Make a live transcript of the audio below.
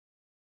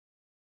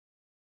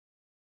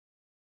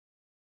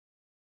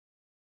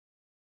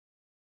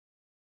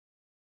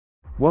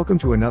Welcome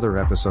to another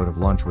episode of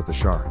Lunch with the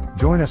Shark.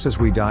 Join us as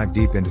we dive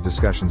deep into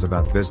discussions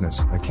about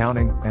business,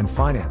 accounting, and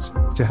finance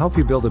to help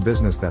you build a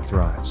business that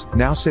thrives.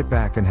 Now sit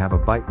back and have a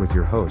bite with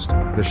your host,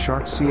 the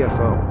Shark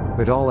CFO,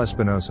 Vidal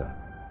Espinosa.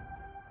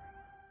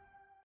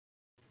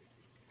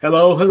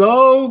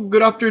 Hello.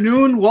 Good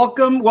afternoon.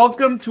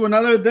 Welcome to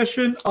another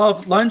edition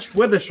of Lunch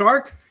with the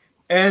Shark,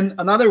 and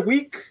another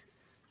week.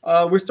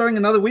 We're starting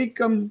another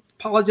week.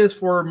 Apologize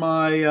for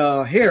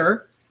my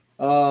hair.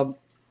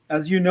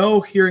 As you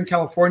know, here in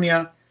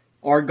California,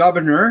 our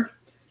governor,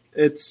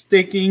 it's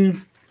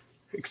taking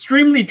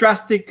extremely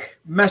drastic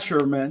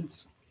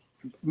measures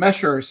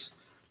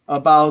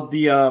about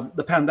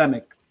the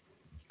pandemic.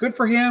 Good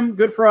for him,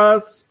 good for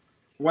us,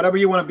 whatever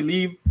you want to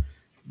believe,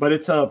 but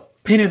it's a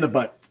pain in the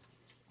butt,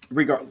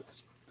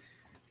 regardless.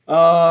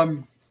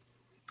 So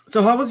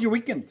how was your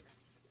weekend?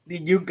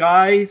 Did you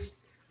guys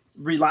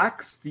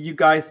relax? Did you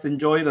guys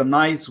enjoy the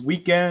nice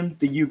weekend?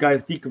 Did you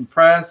guys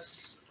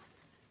decompress?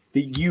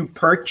 Did you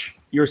purge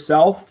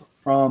yourself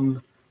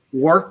from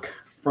work,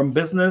 from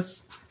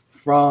business,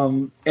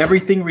 from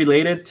everything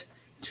related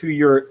to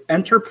your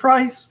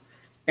enterprise,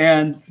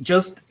 and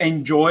just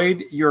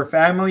enjoyed your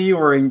family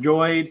or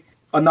enjoyed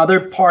another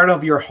part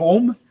of your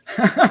home?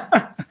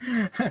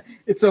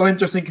 It's so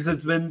interesting because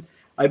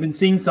I've been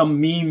seeing some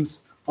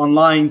memes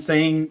online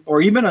saying,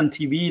 or even on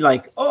TV,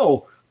 like,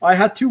 oh, I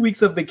had 2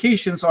 weeks of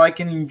vacation so I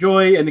can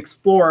enjoy and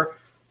explore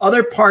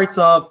other parts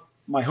of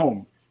my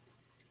home,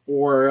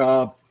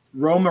 or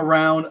roam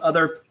around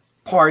other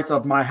parts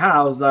of my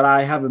house that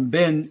I haven't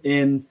been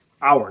in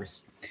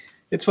hours.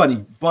 It's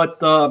funny, but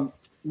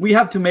we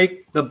have to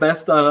make the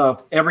best out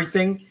of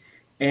everything,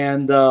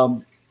 and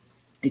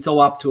it's all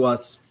up to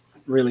us,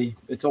 really.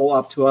 It's all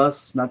up to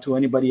us, not to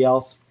anybody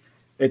else.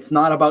 It's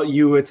not about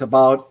you, it's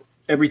about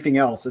everything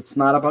else. It's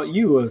not about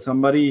you.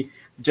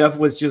 Jeff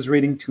was just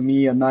reading to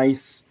me a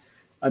nice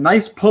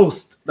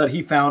post that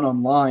he found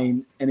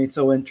online, and it's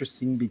so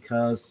interesting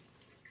because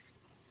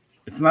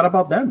it's not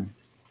about them.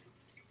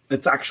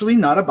 It's actually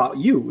not about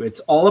you. It's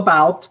all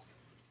about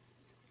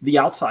the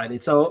outside.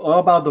 It's all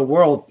about the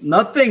world.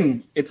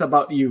 Nothing, it's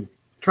about you.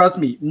 Trust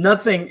me,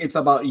 nothing, it's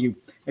about you.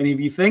 And if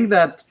you think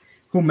that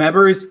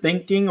whomever is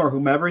thinking or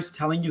whomever is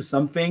telling you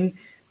something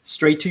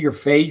straight to your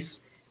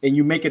face and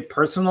you make it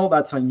personal,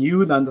 that's on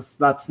you, then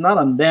that's not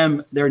on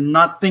them. They're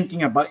not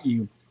thinking about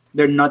you.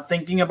 They're not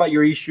thinking about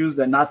your issues.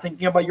 They're not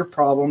thinking about your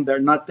problem. They're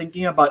not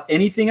thinking about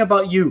anything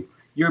about you.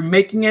 You're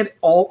making it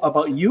all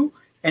about you,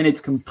 and it's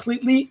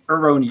completely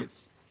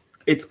erroneous.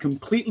 It's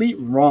completely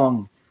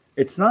wrong.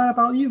 It's not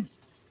about you.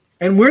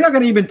 And we're not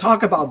going to even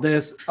talk about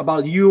this,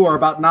 about you, or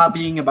about not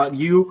being about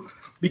you,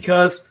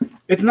 because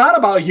it's not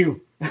about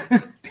you,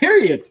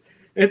 period.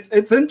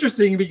 It's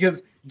interesting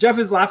because Jeff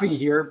is laughing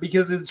here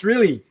because it's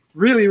really,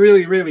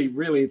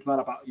 it's not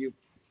about you.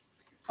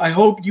 I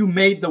hope you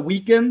made the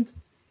weekend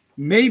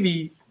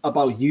maybe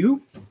about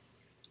you.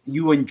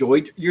 You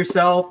enjoyed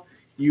yourself.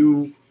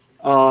 You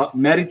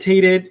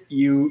meditated.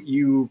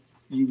 You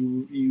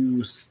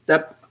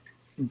stepped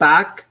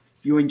back.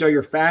 You enjoy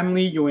your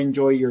family. You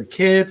enjoy your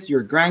kids,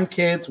 your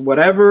grandkids,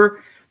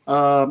 whatever.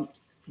 But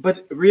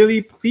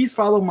really, please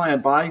follow my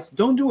advice.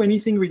 Don't do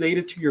anything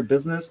related to your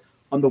business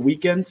on the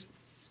weekends.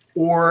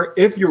 Or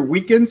if your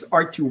weekends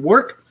are to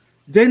work,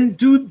 then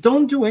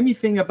don't do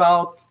anything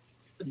about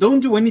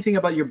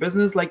your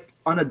business like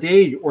on a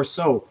day or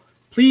so.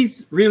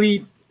 Please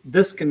really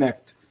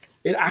disconnect.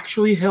 It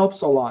actually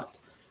helps a lot,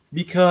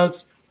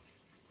 because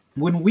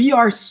when we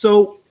are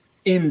so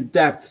in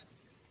depth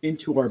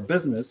into our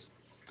business,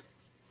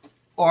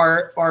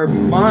 our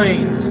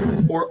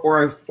mind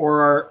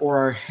or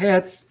our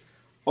heads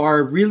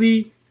are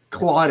really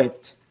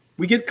clouded.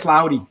 We get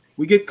cloudy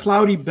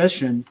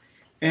vision,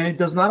 and it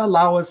does not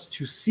allow us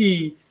to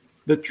see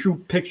the true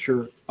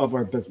picture of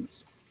our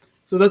business.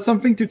 So that's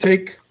something to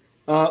take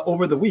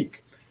over the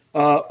week.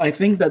 I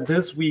think that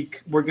this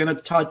week we're going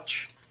to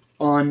touch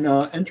on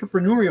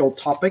entrepreneurial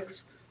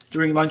topics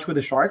during Lunch with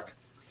the Shark.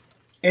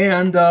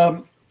 And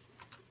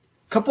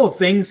couple of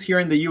things here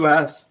in the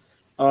U.S.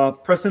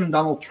 President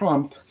Donald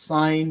Trump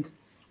signed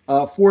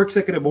 4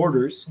 executive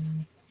orders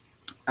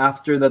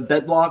after the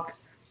deadlock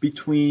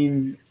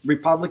between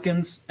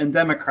Republicans and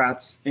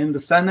Democrats in the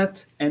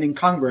Senate and in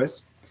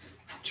Congress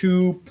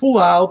to pull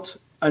out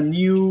a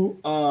new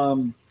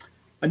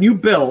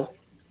bill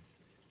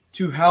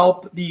to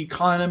help the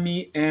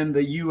economy and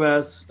the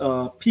U.S.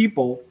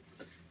 People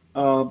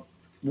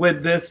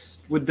with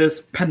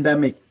this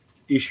pandemic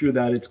issue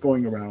that it's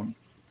going around.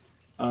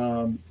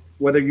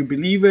 Whether you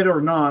believe it or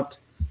not,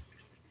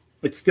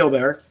 it's still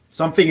there.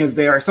 Something is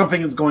there.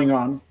 Something is going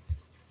on.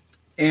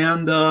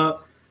 And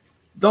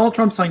Donald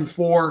Trump signed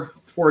four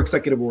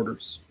executive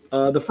orders.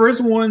 The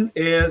first one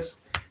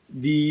is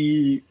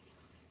the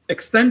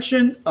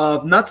extension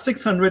of not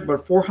 $600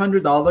 but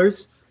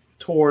 $400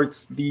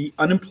 towards the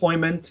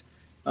unemployment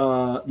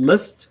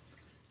list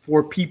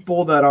for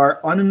people that are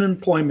on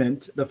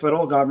unemployment. The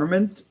federal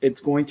government, it's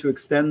going to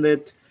extend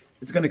it.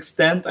 It's going to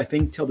extend, I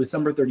think, till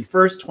December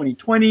 31st,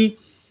 2020.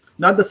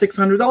 Not the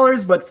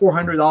 $600, but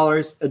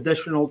 $400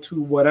 additional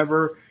to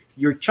whatever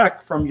your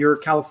check from your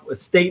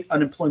state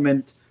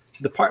unemployment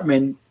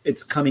department,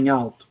 it's coming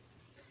out.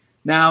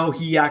 Now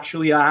he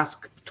actually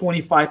asked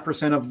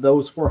 25% of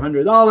those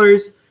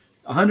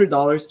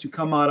 $100 to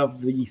come out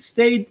of the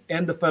state,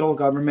 and the federal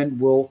government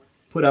will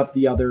put up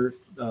the other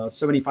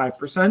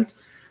 75%.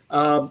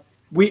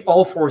 We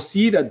all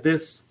foresee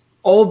that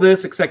all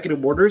this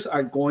executive orders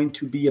are going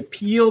to be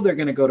appealed. They're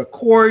going to go to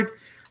court.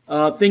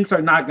 Things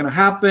are not going to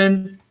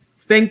happen.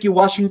 Thank you,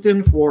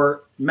 Washington,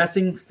 for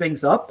messing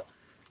things up.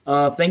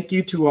 Thank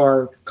you to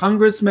our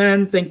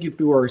congressmen. Thank you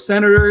to our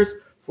senators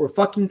for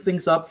fucking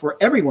things up for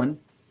everyone.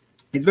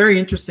 It's very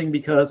interesting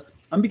because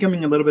I'm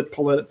becoming a little bit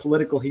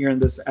political here in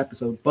this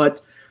episode.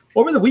 But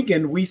over the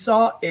weekend, we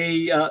saw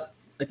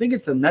I think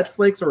it's a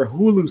Netflix or a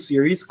Hulu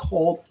series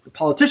called The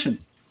Politician.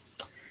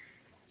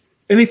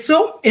 And it's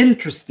so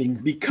interesting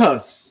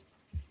because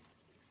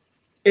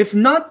if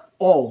not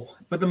all,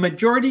 but the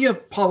majority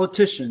of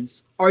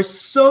politicians are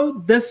so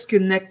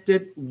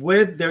disconnected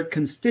with their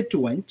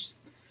constituents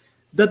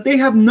that they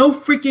have no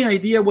freaking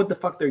idea what the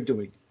fuck they're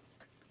doing.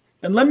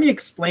 And let me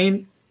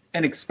explain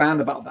and expand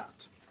about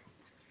that.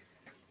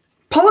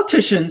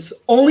 Politicians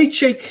only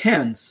shake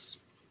hands,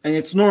 and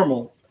it's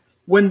normal,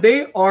 when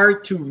they are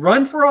to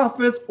run for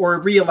office or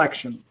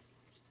re-election.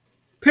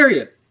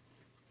 Period.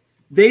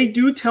 They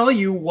do tell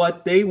you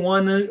what they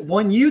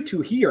want you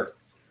to hear.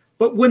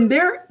 But when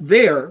they're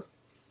there,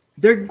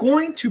 they're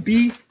going to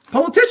be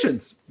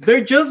politicians.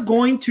 They're just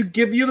going to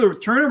give you the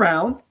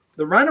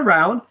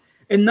runaround,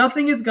 and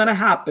nothing is going to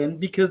happen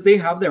because they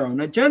have their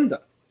own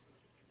agenda.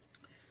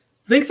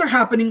 Things are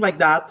happening like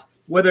that.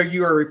 Whether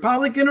you're a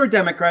Republican or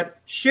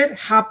Democrat, shit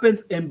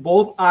happens in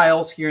both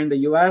aisles here in the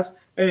US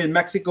and in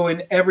Mexico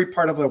and every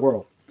part of the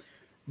world.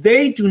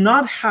 They do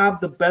not have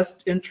the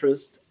best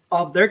interest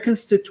of their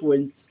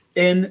constituents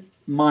in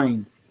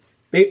mind.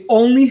 They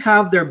only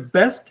have their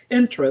best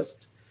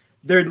interest,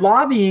 their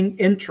lobbying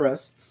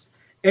interests,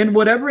 and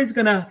whatever is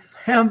going to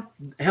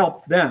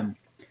help them.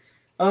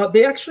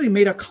 They actually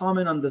made a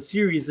comment on the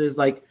series is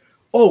like,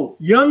 oh,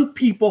 young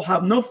people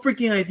have no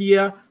freaking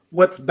idea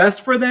what's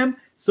best for them.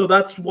 So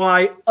that's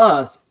why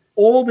us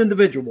old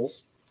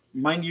individuals,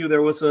 mind you,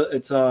 there was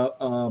a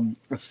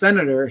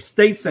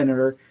state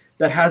senator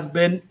that has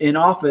been in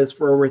office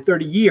for over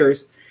 30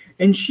 years.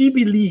 And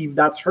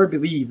that's her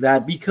belief,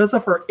 that because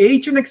of her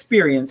age and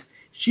experience,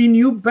 she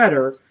knew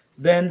better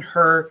than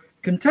her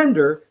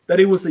contender, that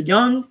it was a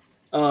young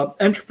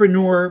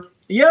entrepreneur,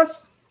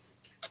 yes,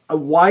 a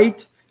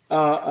white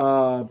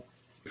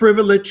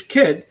privileged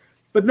kid,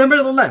 but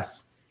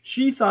nevertheless,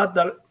 she thought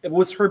that it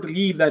was her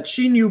belief that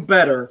she knew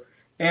better.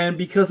 And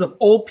because of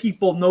old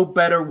people know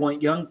better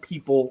what young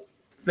people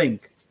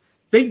think.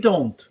 They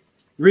don't,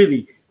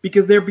 really,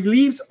 because their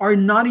beliefs are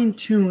not in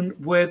tune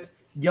with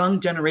young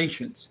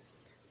generations.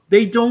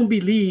 They don't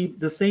believe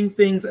the same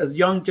things as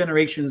young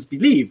generations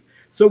believe.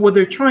 So what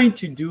they're trying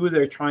to do,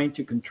 they're trying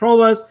to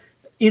control us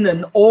in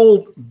an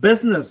old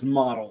business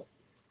model.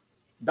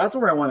 That's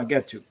where I want to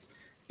get to.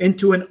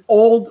 Into an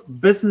old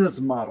business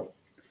model.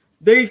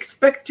 They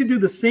expect to do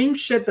the same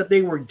shit that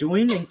they were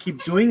doing and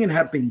keep doing and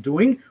have been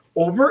doing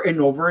over and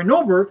over and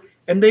over,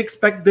 and they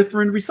expect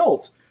different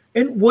results.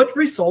 And what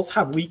results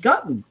have we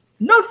gotten?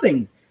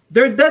 Nothing.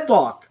 They're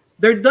deadlocked.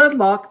 They're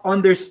deadlocked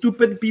on their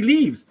stupid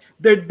beliefs.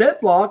 They're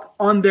deadlocked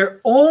on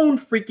their own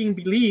freaking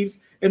beliefs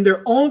and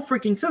their own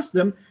freaking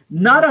system,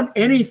 not on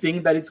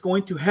anything that is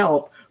going to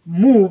help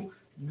move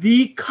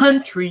the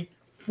country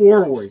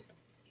forward.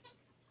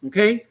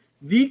 Okay?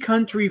 The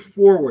country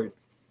forward.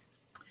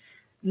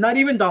 Not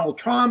even Donald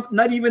Trump,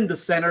 not even the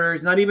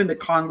senators, not even the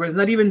Congress,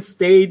 not even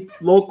state,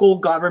 local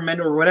government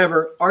or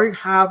whatever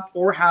have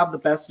the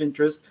best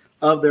interest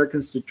of their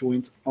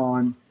constituents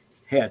on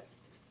head.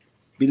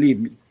 Believe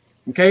me.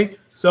 Okay?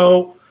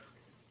 So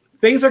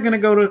things are going to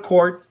go to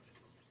court.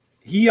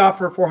 He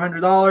offered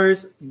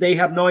 $400. They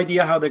have no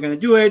idea how they're going to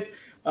do it.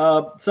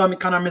 Some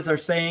economists are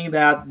saying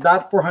that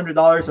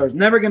 $400 are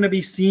never going to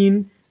be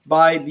seen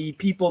by the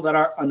people that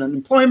are on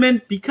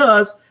unemployment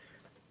because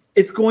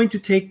it's going to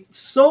take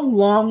so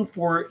long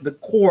for the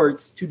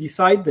courts to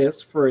decide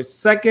this. For a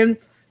second,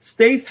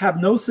 states have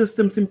no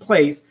systems in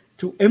place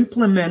to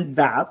implement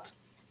that.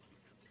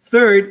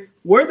 Third,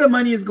 where the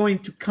money is going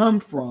to come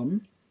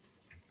from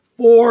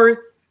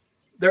for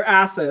their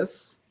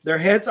asses, their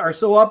heads are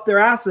so up their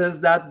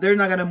asses that they're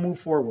not going to move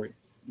forward.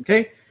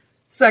 Okay.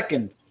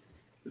 Second,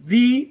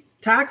 the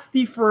tax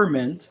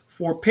deferment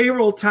for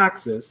payroll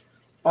taxes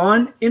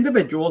on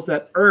individuals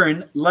that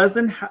earn less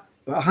than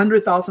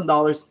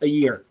 $100,000 a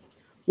year.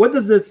 What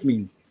does this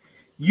mean?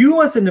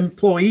 You as an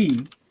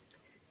employee,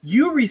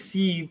 you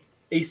receive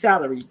a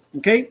salary,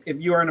 okay, if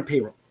you are on a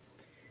payroll.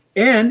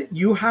 And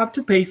you have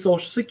to pay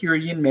Social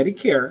Security and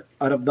Medicare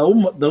out of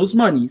those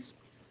monies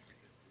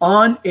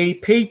on a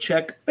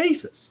paycheck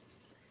basis.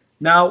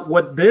 Now,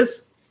 what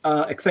this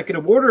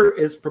executive order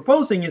is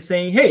proposing is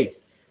saying, hey,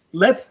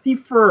 let's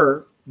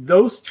defer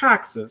those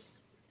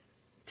taxes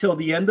till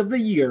the end of the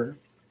year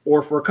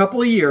or for a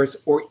couple of years,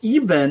 or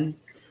even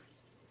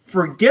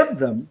forgive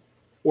them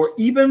for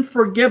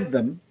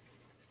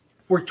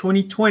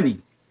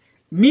 2020.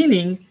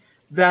 Meaning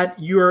that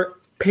your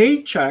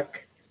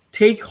paycheck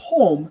take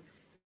home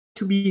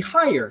to be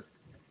higher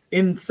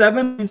in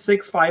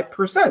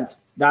 7.65%.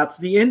 That's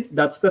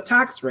the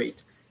tax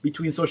rate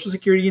between Social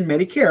Security and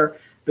Medicare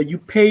that you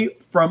pay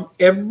from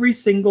every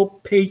single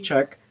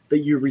paycheck that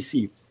you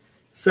receive.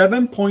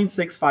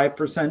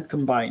 7.65%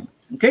 combined.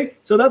 Okay,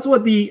 so that's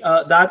what the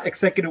that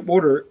executive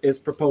order is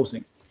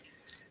proposing.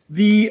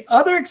 The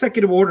other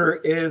executive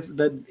order is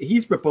that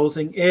he's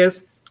proposing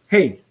is,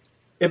 hey,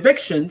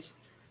 evictions,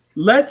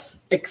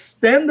 let's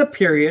extend the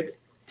period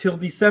till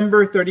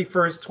December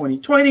 31st,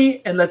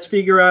 2020, and let's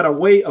figure out a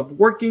way of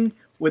working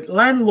with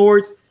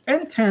landlords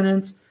and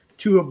tenants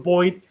to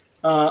avoid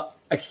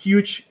a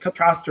huge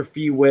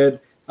catastrophe with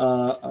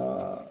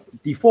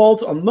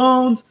defaults on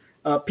loans,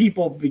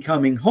 people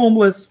becoming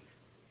homeless.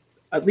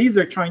 At least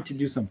they're trying to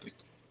do something.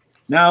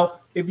 Now,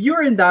 if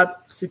you're in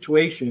that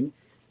situation,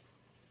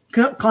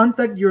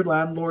 contact your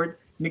landlord,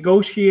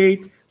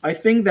 negotiate. I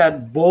think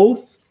that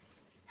both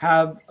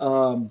have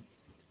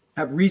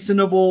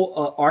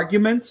reasonable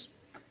arguments.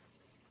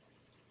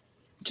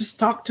 Just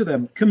talk to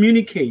them,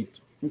 communicate.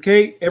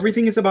 Okay,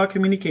 everything is about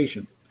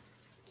communication.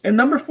 And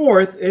number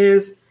 4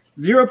 is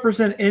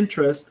 0%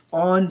 interest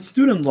on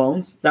student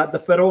loans that the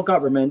federal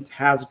government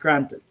has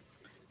granted.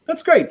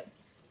 That's great.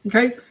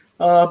 Okay,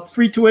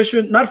 free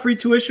tuition, not free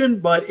tuition,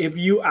 but if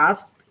you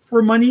ask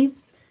for money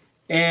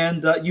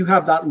and you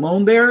have that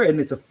loan there, and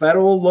it's a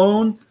federal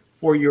loan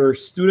for your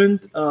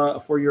student,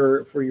 for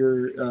your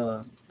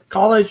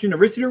college,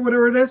 university, or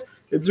whatever it is,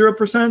 it's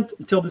 0%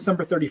 until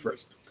December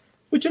 31st,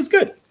 which is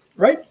good,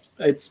 right?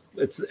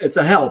 It's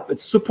a help,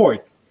 it's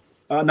support.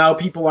 Now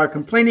people are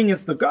complaining,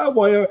 it's the God,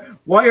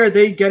 why are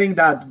they getting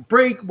that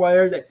break? Why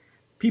are they?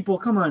 People,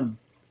 come on.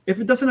 If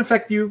it doesn't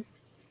affect you,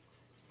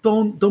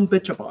 don't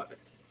bitch about it.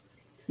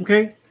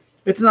 Okay?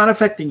 It's not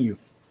affecting you.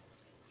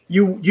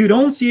 You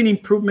don't see an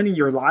improvement in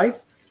your life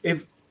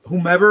if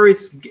whomever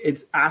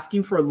is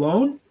asking for a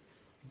loan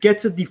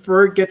gets it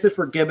deferred, gets it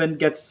forgiven,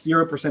 gets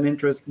 0%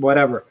 interest,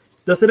 whatever.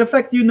 Does it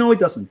affect you? No, it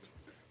doesn't.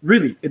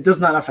 Really, it does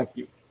not affect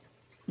you.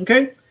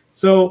 Okay?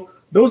 So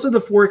those are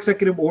the 4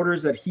 executive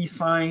orders that he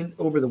signed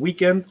over the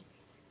weekend.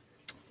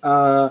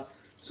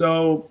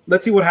 So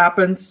let's see what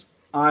happens.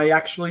 I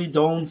actually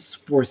don't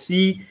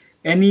foresee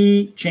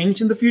any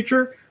change in the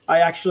future. I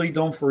actually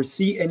don't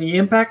foresee any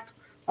impact.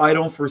 I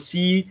don't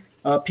foresee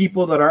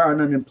people that are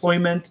on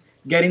unemployment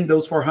getting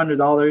those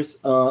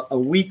 $400 a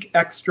week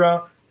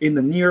extra in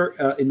the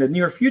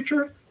near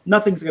future.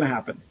 Nothing's going to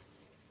happen.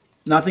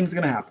 Nothing's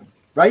going to happen,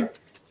 right?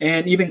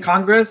 And even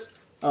Congress,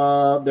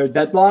 they're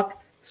deadlocked.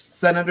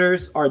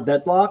 Senators are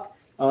deadlocked.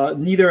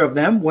 Neither of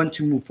them want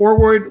to move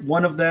forward.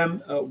 One of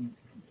them,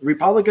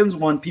 Republicans,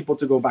 want people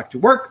to go back to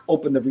work,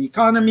 open the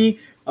economy,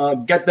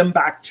 get them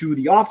back to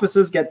the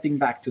offices, get them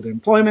back to their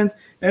employment.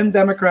 And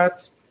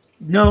Democrats,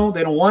 no,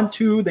 they don't want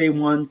to. They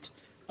want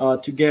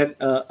to get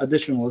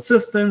additional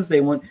assistance.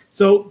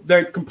 So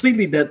they're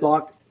completely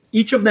deadlocked.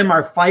 Each of them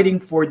are fighting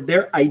for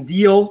their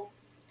ideal,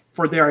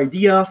 for their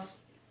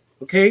ideas,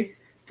 okay,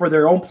 for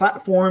their own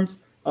platforms.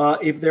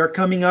 If they're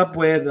coming up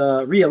with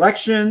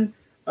re-election,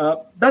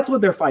 that's what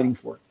they're fighting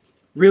for.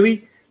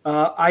 Really,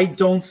 I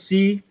don't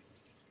see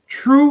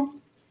true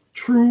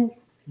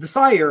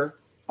desire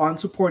on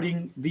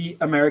supporting the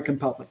American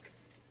public.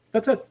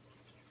 That's it.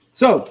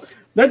 So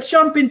let's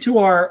jump into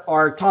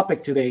our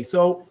topic today.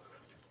 So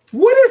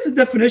what is the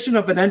definition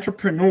of an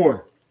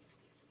entrepreneur?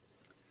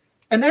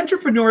 An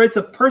entrepreneur is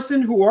a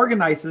person who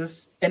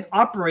organizes and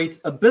operates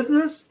a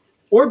business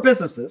or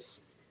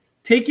businesses,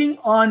 taking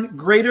on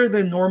greater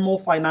than normal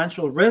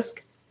financial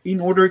risk in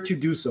order to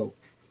do so.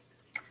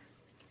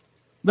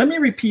 Let me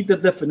repeat the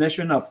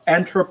definition of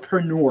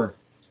entrepreneur.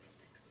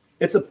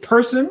 It's a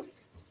person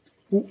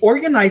who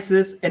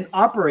organizes and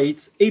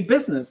operates a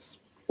business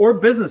or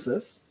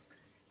businesses,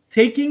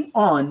 taking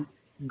on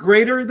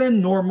greater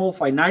than normal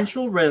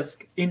financial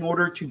risk in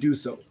order to do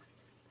so.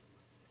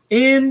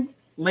 In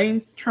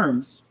lame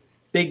terms,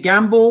 they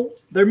gamble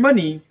their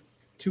money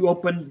to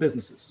open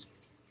businesses.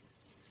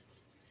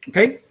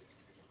 Okay?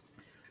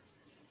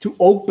 To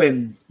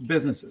open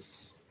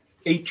businesses.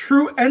 A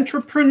true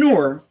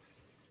entrepreneur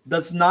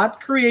does not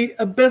create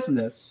a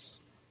business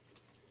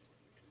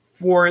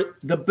for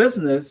the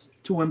business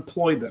to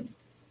employ them.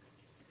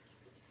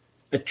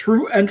 A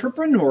true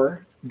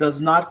entrepreneur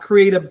does not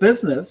create a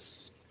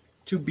business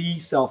to be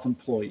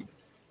self-employed.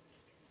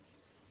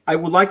 I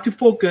would like to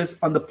focus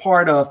on the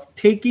part of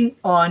taking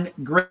on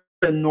greater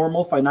than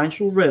normal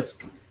financial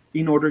risk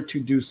in order to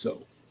do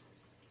so.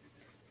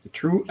 The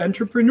true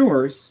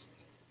entrepreneurs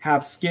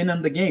have skin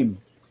in the game.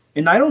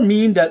 And I don't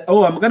mean that,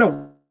 I'm going to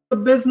run a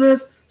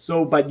business,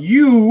 but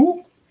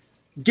you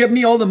give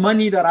me all the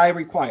money that I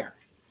require.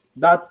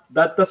 That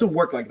doesn't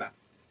work like that.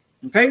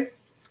 Okay?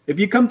 If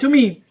you come to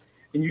me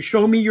and you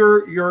show me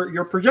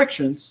your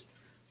projections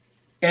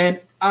and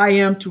I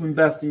am to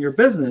invest in your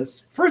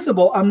business, first of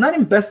all, I'm not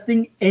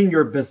investing in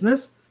your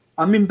business.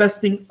 I'm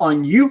investing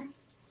on you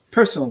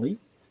personally,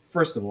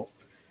 first of all.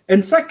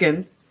 And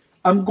second,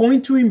 I'm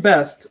going to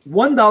invest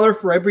 $1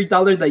 for every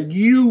dollar that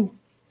you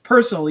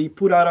personally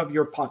put out of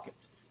your pocket.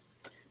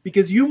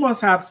 because you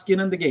must have skin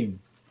in the game.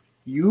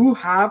 You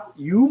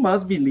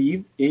must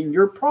believe in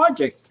your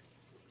project.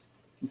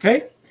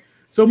 Okay?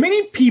 So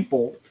many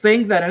people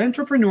think that an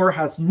entrepreneur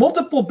has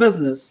multiple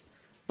business,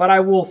 but I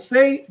will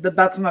say that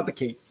that's not the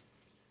case.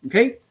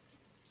 Okay?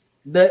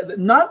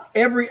 Not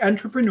every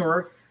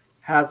entrepreneur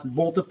has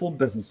multiple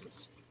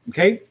businesses.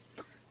 Okay?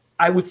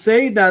 I would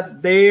say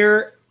that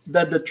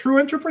the true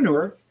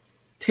entrepreneur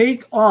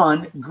take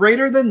on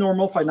greater than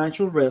normal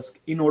financial risk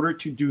in order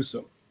to do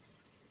so.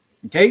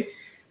 Okay?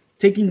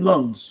 Taking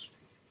loans.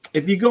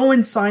 If you go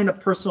and sign a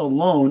personal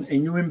loan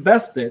and you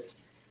invest it,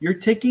 you're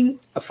taking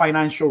a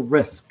financial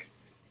risk.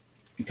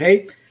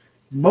 Okay?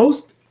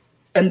 Most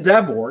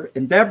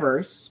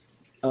endeavors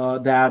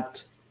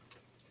that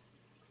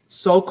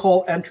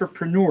so-called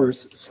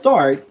entrepreneurs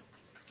start,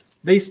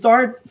 they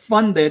start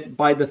funded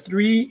by the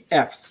 3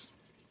 F's: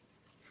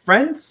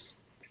 friends,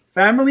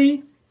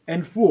 family,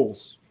 and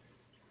fools.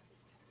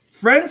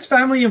 Friends,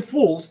 family, and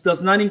fools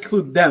does not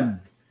include them.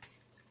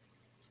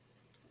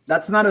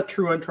 That's not a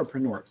true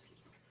entrepreneur.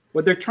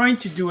 What they're trying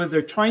to do is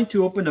they're trying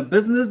to open a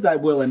business that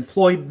will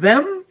employ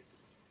them,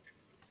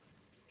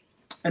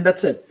 and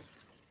that's it.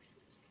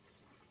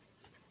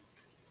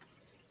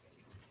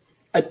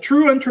 A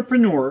true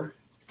entrepreneur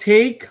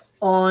take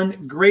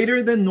on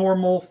greater than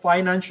normal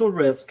financial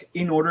risk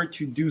in order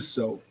to do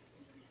so.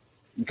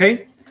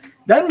 Okay?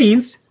 That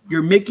means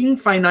you're making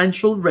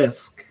financial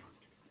risk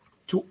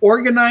to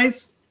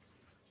organize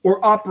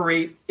or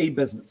operate a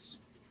business.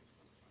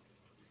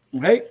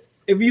 Okay?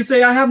 If you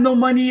say, I have no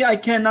money, I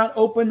cannot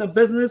open a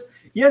business,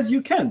 yes,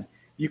 you can.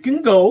 You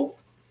can go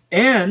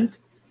and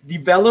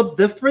develop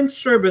different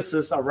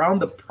services around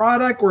the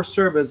product or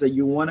service that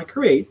you want to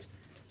create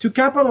to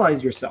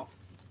capitalize yourself.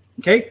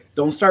 Okay?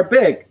 Don't start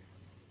big.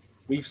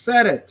 We've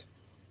said it.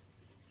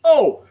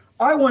 Oh,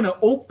 I want to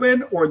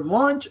open or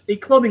launch a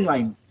clothing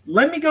line.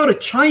 Let me go to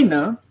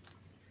China.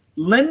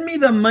 Lend me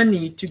the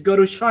money to go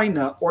to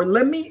China, or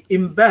let me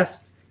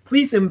invest.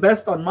 Please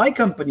invest on my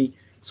company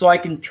so I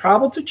can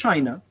travel to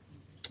China,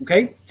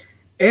 okay,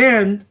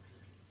 and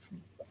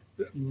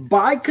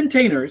buy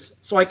containers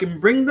so I can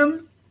bring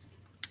them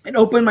and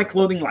open my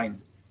clothing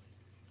line.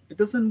 It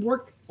doesn't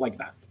work like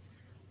that.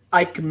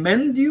 I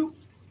commend you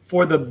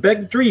for the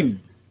big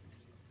dream.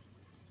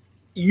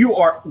 You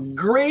are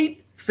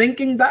great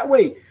thinking that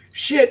way.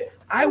 Shit,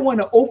 I want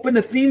to open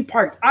a theme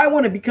park. I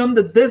want to become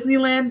the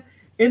Disneyland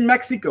in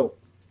Mexico.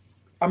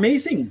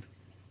 Amazing.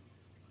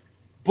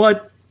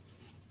 But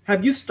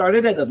have you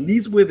started at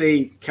least with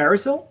a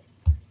carousel?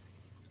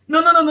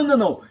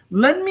 No.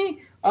 Lend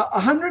me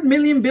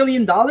 $100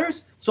 billion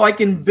so I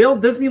can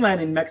build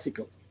Disneyland in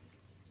Mexico.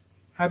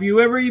 Have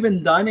you ever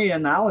even done an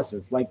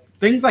analysis? Like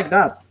things like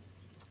that.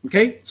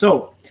 Okay,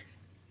 so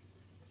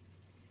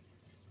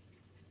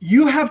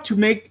you have to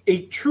make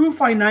a true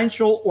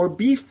financial or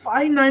be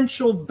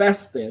financial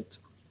vested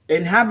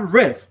and have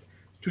risk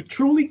to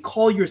truly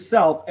call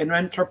yourself an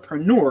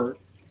entrepreneur,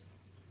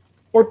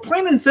 or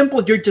plain and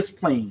simple, you're just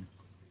playing.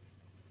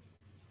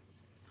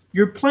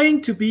 You're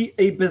playing to be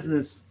a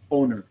business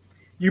owner.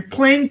 You're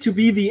playing to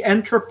be the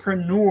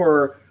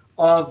entrepreneur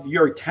of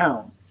your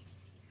town.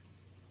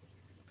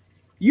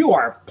 You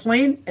are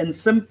plain and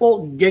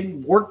simple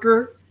gig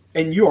worker,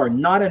 and you are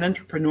not an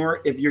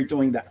entrepreneur if you're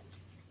doing that.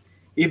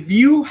 If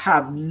you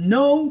have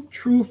no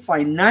true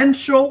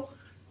financial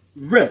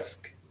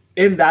risk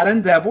in that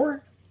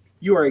endeavor,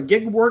 you are a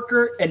gig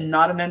worker and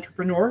not an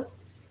entrepreneur.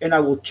 And I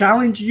will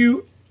challenge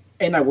you,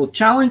 and I will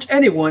challenge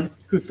anyone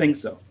who thinks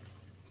so.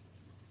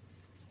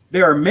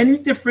 There are many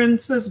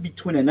differences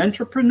between an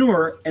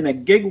entrepreneur and a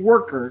gig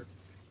worker.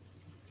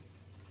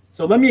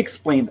 So let me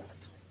explain that.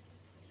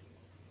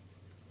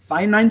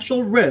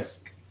 Financial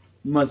risk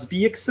must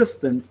be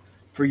existent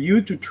for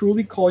you to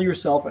truly call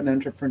yourself an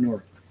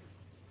entrepreneur.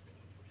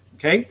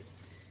 Okay?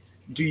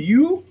 Do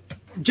you,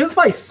 just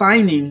by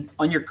signing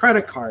on your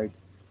credit card,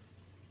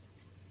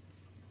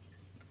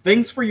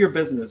 things for your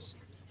business,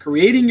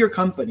 creating your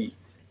company,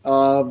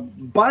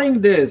 buying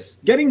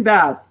this, getting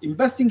that,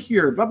 investing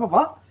here, blah, blah,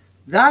 blah,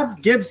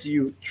 that gives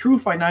you true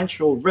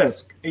financial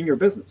risk in your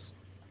business.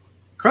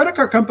 Credit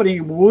card company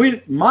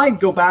might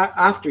go back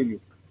after you.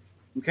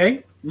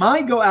 Okay?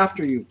 Might go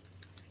after you.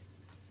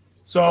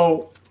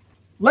 So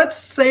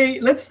let's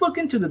look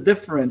into the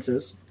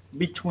differences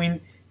between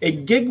a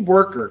gig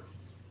worker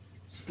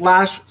 /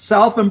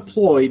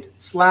 self-employed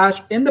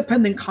 /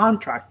 independent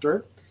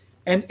contractor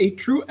and a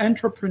true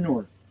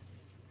entrepreneur.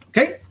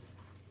 Okay?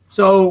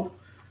 So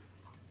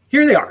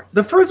here they are.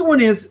 The first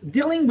one is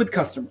dealing with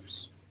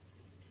customers.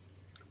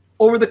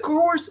 Over the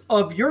course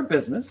of your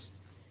business,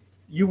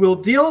 you will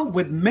deal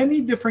with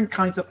many different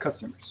kinds of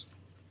customers.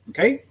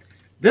 Okay?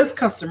 These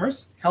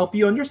customers help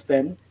you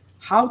understand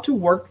how to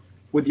work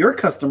with your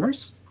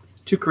customers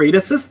to create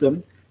a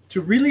system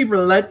to really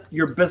let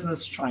your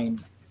business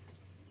shine.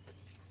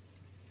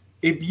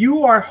 If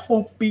you are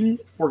hoping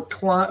for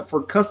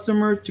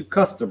customer to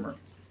customer,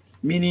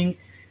 meaning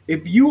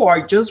if you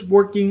are just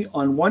working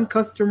on one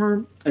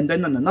customer and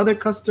then on another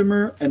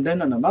customer and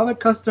then on another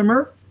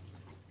customer,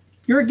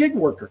 you're a gig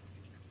worker.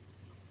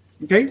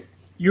 Okay?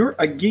 you're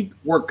a gig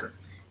worker.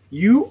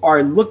 You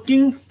are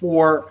looking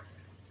for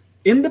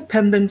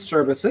independent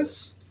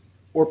services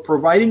or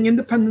providing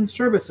independent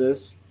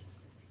services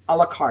a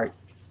la carte.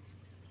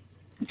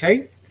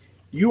 Okay?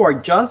 You are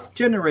just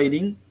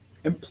generating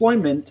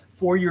employment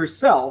for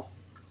yourself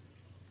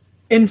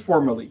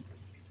informally.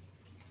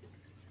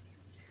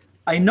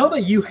 I know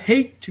that you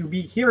hate to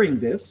be hearing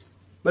this,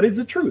 but it's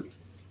the truth.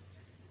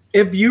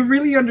 If you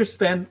really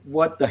understand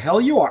what the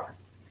hell you are,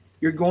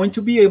 you're going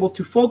to be able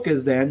to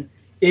focus then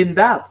in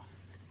that.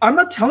 I'm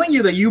not telling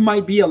you that you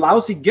might be a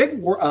lousy gig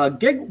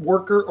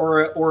worker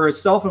or a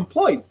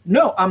self-employed.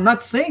 No, I'm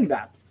not saying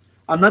that.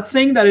 I'm not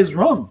saying that is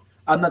wrong.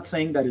 I'm not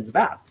saying that it's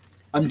bad.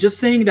 I'm just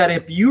saying that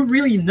if you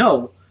really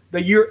know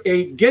that you're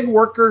a gig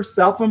worker,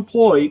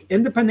 self-employed,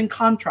 independent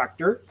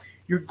contractor,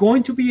 you're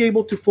going to be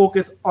able to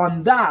focus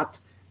on that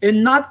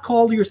and not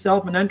call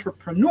yourself an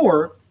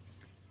entrepreneur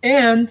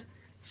and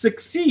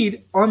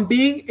succeed on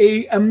being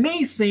an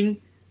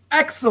amazing,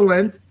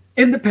 excellent,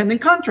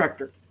 independent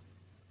contractor.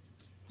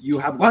 You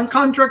have one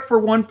contract for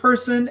one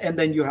person, and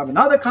then you have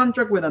another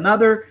contract with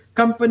another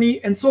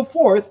company, and so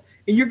forth,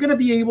 and you're going to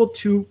be able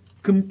to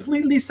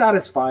completely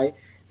satisfy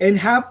and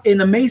have an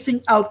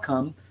amazing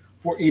outcome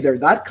for either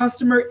that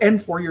customer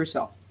and for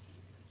yourself.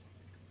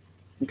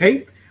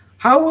 Okay?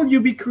 How will you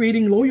be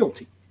creating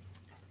loyalty?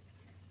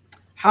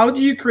 How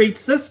do you create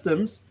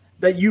systems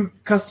that you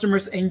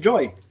customers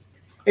enjoy?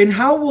 And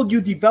how will you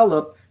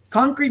develop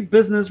concrete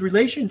business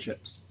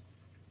relationships?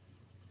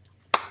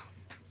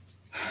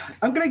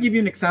 I'm going to give you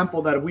an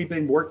example that we've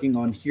been working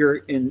on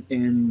here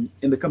in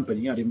the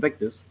company at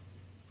Invictus.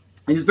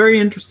 And it's very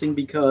interesting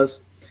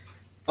because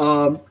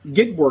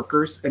gig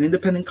workers and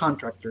independent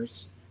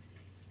contractors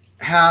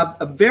have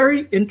a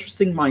very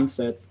interesting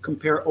mindset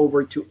compared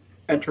over to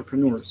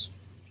entrepreneurs.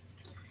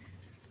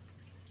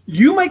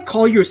 You might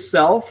call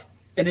yourself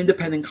an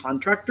independent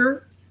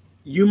contractor.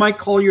 You might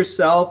call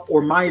yourself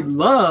or might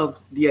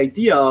love the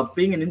idea of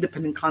being an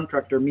independent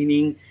contractor,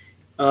 meaning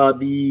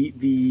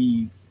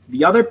the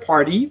other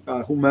party,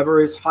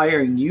 whomever is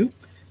hiring you,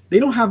 they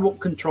don't have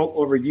control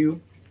over you,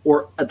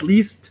 or at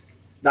least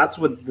that's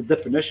what the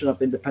definition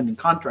of independent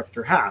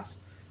contractor has.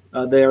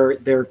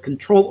 Their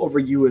control over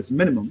you is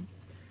minimum.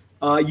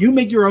 You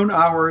make your own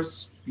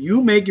hours,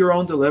 you make your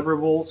own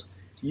deliverables,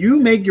 you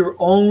make your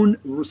own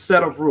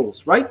set of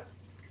rules, right?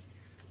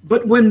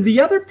 But when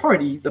the other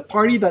party, the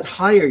party that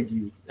hired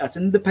you as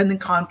an independent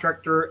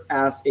contractor,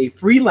 as a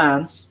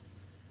freelance,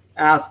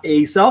 as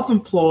a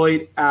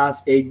self-employed,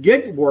 as a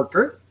gig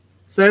worker,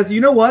 says,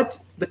 you know what,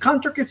 the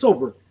contract is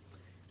over,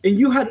 and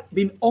you had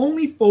been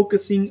only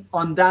focusing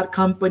on that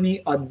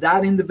company, on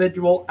that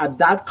individual, at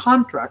that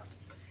contract,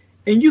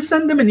 and you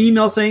send them an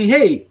email saying,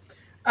 hey,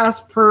 as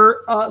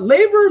per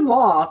labor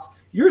laws,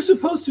 you're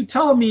supposed to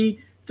tell me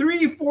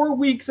 3-4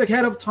 weeks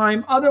ahead of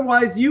time,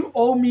 otherwise you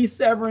owe me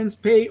severance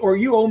pay or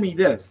you owe me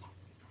this.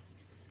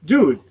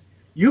 Dude,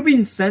 you've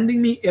been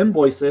sending me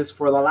invoices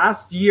for the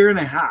last year and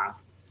a half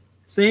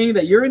saying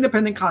that you're an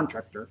independent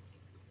contractor.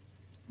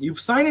 You've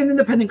signed an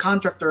independent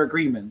contractor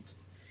agreement.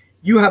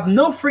 You have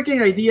no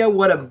freaking idea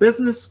what a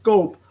business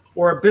scope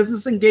or a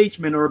business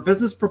engagement or a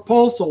business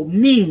proposal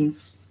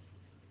means.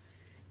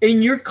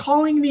 And you're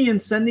calling me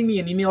and sending me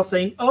an email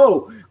saying,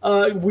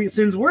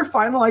 since we're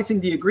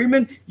finalizing the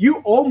agreement,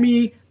 you owe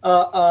me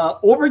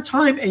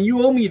overtime, and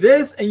you owe me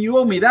this, and you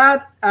owe me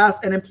that as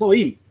an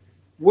employee.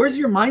 Where's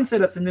your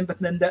mindset as an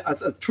independent,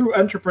 as a true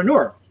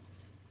entrepreneur?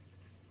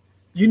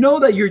 You know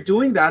that you're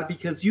doing that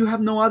because you have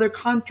no other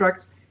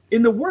contracts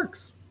in the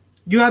works.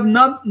 You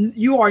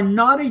are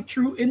not a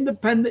true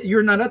independent,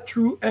 you're not a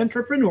true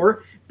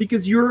entrepreneur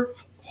because you're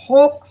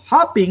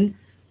hopping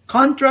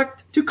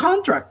contract to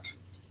contract.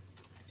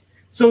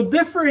 So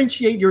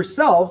differentiate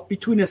yourself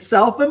between a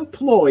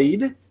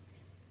self-employed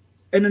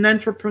and an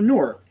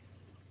entrepreneur.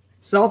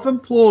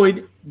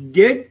 Self-employed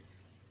gig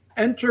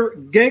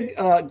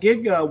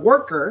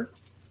worker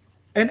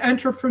and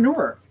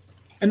entrepreneur.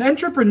 An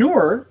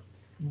entrepreneur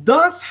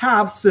does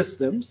have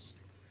systems,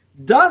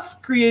 does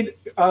create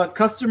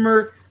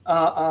customer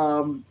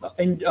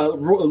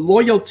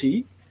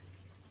loyalty,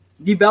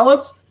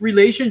 develops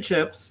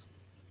relationships,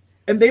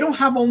 and they don't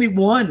have only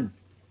one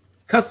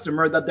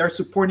customer that they're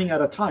supporting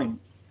at a time.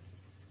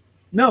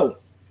 No,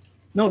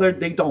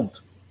 they don't.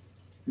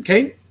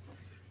 Okay?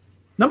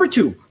 Number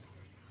 2,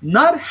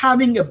 not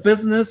having a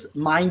business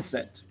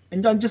mindset.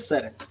 And I just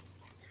said it.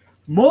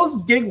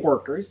 Most gig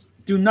workers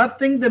do not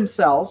think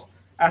themselves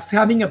as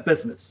having a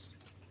business.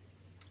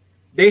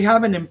 They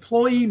have an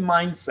employee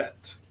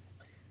mindset.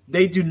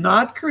 They do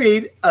not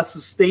create a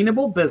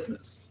sustainable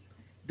business.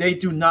 They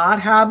do not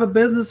have a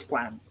business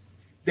plan.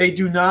 They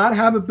do not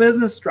have a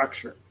business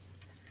structure.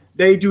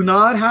 They do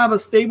not have a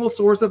stable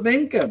source of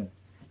income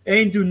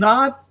and do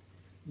not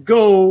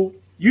go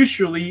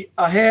usually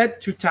ahead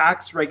to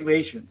tax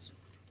regulations.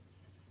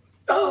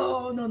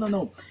 Oh,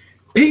 no.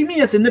 Pay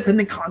me as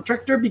independent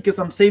contractor because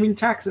I'm saving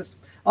taxes.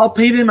 I'll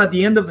pay them at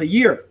the end of the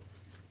year.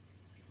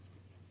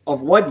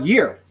 Of what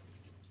year?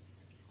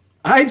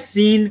 I've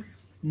seen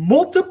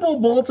multiple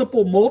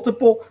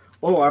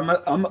Oh, I'm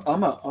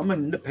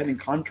an independent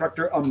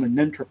contractor. I'm an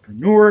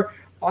entrepreneur.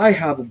 I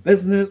have a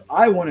business.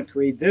 I want to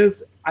create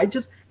this.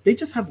 They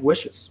just have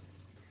wishes.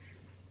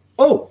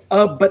 Oh,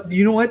 but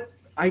you know what?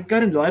 I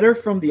got a letter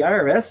from the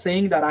IRS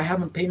saying that I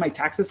haven't paid my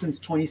taxes since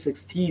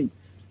 2016.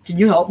 Can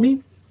you help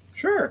me?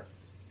 Sure.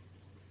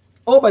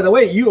 Oh, by the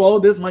way, you owe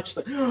this much.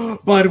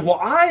 But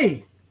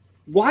why?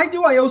 Why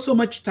do I owe so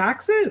much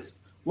taxes?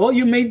 Well,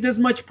 you made this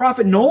much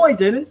profit. No, I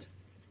didn't.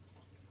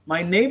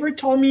 My neighbor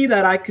told me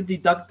that I could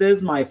deduct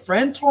this. My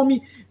friend told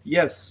me.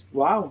 Yes.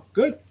 Wow.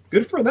 Good.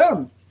 Good for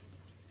them.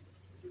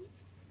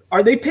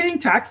 Are they paying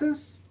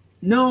taxes?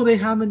 No, they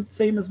haven't.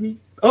 Same as me.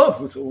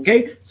 Oh,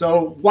 okay.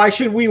 So why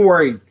should we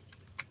worry?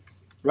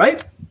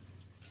 Right?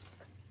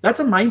 That's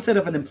a mindset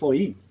of an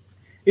employee.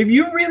 If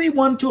you really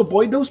want to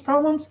avoid those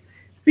problems,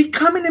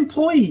 become an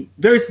employee.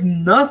 There's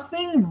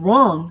nothing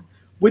wrong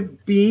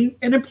with being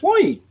an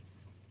employee.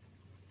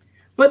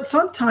 But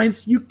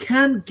sometimes you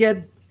can't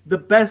get the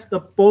best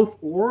of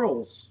both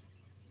worlds.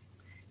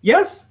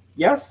 Yes.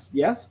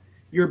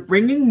 You're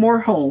bringing more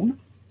home,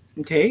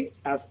 okay,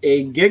 as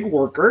a gig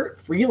worker,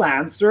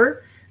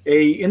 freelancer,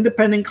 a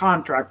independent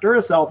contractor,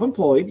 a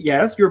self-employed.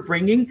 Yes, you're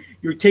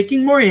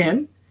taking more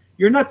in.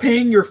 You're not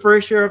paying your fair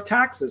share of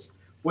taxes,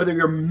 whether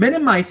you're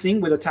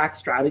minimizing with a tax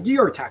strategy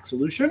or a tax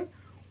solution,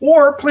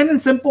 or plain and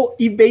simple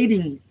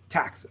evading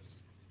taxes.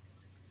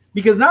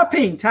 Because not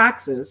paying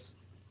taxes,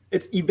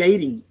 it's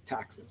evading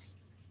taxes.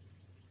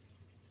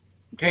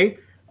 Okay?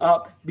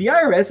 The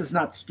IRS is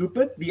not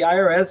stupid. The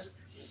IRS,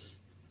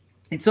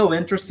 it's so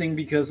interesting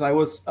because I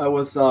was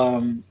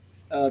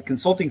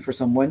consulting for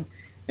someone,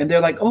 and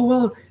they're like,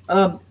 oh,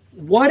 well,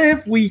 what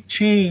if we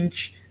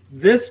change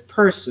this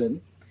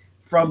person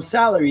from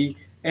salary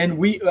and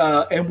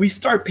we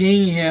start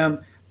paying him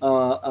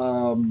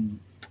a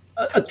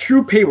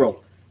true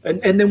payroll,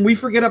 and then we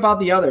forget about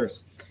the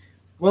others?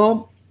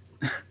 Well,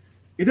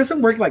 it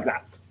doesn't work like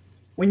that.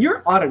 When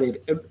you're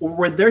audited or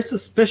where there's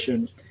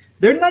suspicion,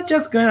 they're not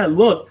just going to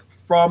look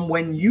from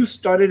when you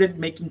started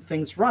making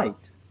things right.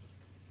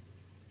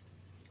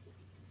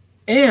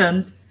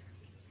 And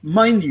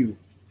mind you,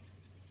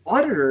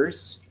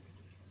 auditors,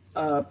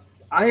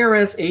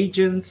 IRS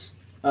agents,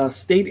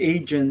 state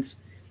agents,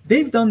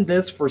 they've done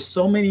this for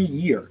so many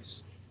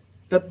years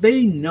that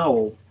they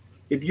know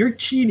if you're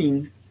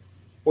cheating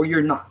or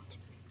you're not.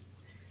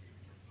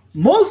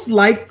 Most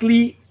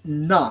likely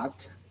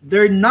not.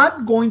 They're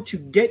not going to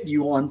get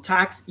you on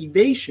tax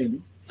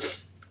evasion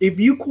if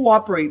you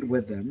cooperate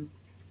with them,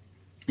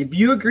 if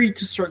you agree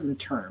to certain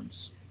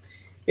terms,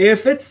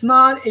 if it's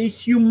not a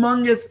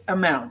humongous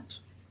amount.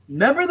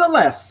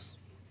 Nevertheless,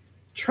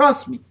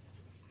 trust me,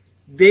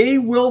 they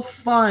will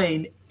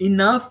find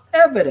enough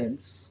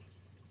evidence,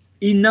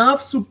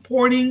 enough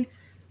supporting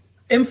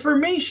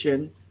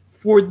information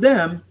for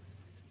them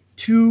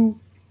to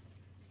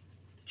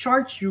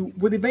charge you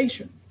with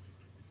evasion.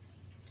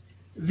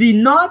 The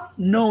not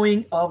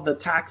knowing of the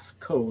tax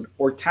code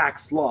or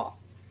tax law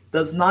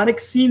does not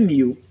exempt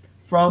you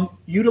from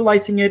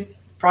utilizing it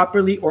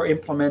properly or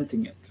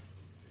implementing it.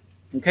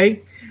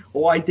 Okay?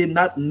 Oh, I did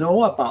not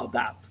know about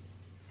that.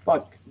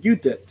 Fuck, you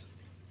did.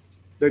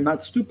 They're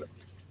not stupid.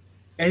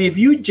 And if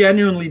you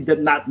genuinely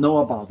did not know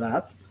about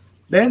that,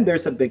 then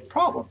there's a big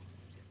problem.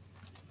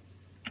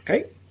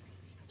 Okay?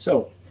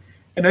 So,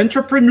 an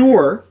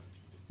entrepreneur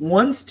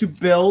wants to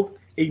build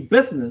a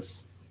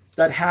business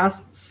that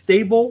has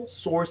stable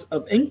source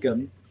of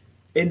income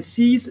and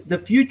sees the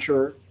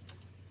future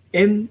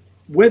in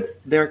with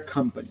their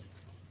company.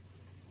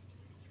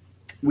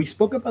 We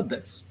spoke about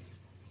this.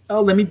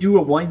 Oh, let me do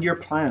a 1-year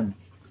plan.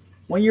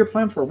 1-year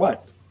plan for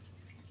what?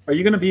 Are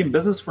you going to be in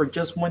business for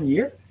just 1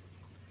 year?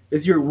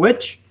 Is your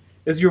wish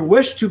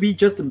to be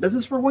just in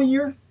business for 1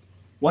 year?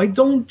 Why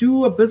don't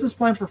do a business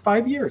plan for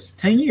 5 years,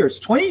 10 years,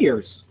 20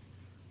 years?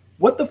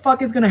 What the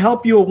fuck is going to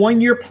help you a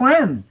 1-year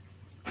plan?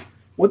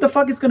 What the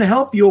fuck is going to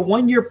help you a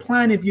 1-year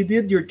plan if you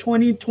did your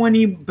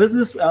 2020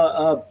 business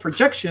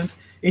projections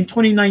in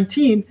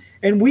 2019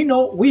 and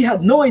we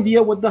had no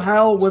idea what the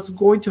hell was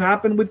going to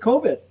happen with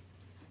COVID?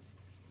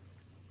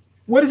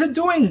 What is it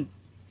doing?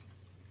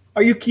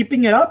 Are you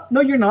keeping it up? No,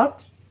 you're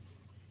not.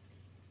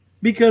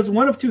 Because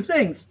one of two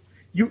things.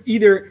 You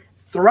either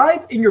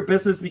thrive in your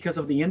business because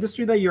of the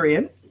industry that you're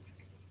in,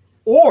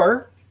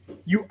 or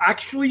you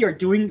actually are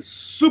doing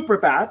super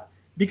bad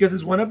because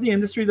it's one of the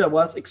industry that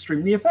was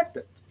extremely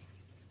affected.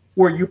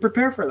 Were you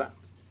prepared for that?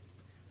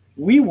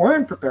 We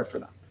weren't prepared for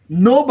that.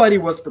 Nobody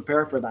was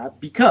prepared for that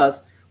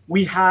because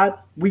we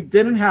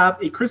didn't have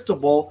a crystal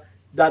ball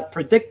that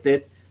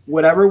predicted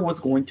whatever was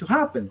going to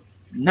happen.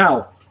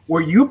 Now,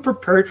 were you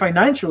prepared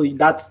financially?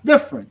 That's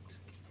different.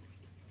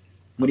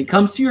 When it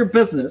comes to your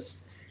business,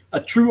 a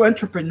true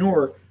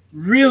entrepreneur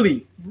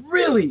really,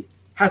 really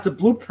has a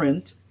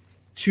blueprint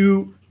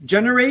to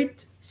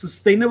generate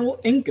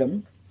sustainable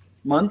income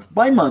month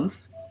by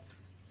month,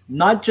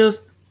 not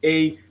just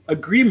a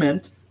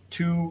agreement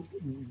to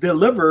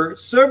deliver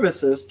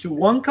services to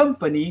one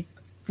company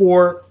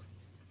for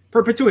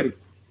perpetuity.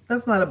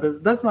 That's not a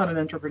business. That's not an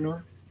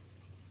entrepreneur.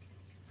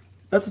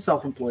 That's a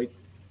self-employed.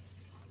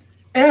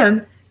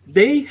 And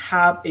they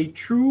have a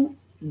true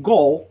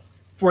goal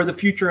for the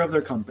future of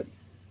their company.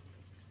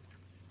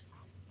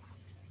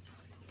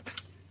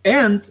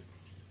 And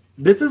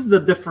this is the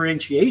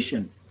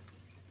differentiation.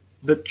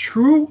 The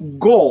true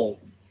goal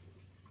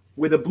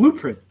with a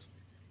blueprint,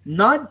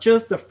 not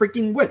just a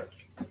freaking wish.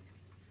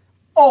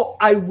 Oh,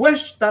 I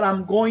wish that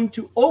I'm going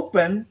to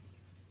open,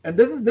 and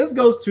this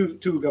goes to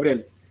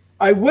Gabriel.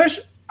 I wish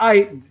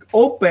I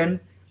open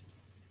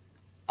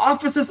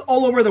offices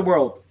all over the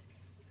world.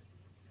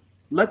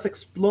 Let's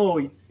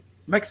exploit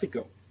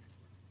Mexico.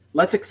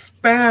 Let's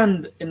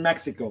expand in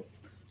Mexico.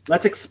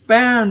 Let's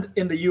expand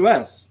in the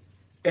US.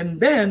 And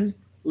then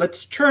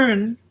let's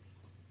turn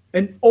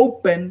and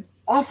open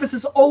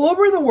offices all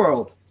over the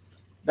world.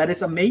 That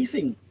is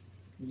amazing.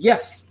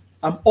 Yes,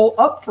 I'm all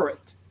up for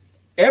it.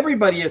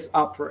 Everybody is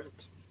up for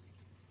it.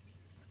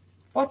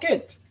 Fuck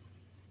it.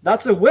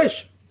 That's a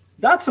wish.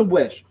 That's a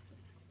wish.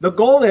 The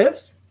goal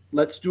is,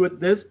 let's do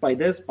it this, by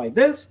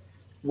this,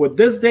 with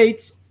this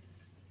dates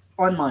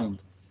on mind.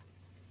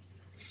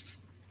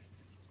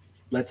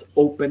 Let's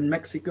open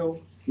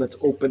Mexico. Let's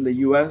open the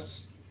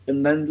US.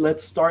 And then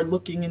let's start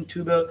looking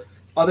into the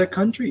other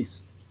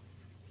countries.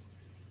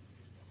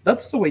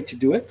 That's the way to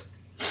do it.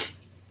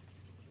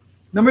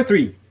 Number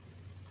 3,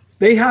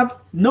 they have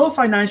no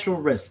financial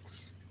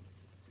risks.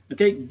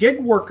 Okay, gig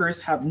workers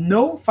have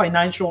no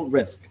financial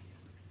risk.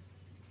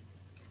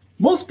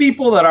 Most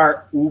people that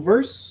are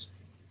Ubers,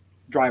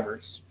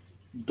 drivers,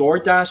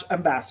 DoorDash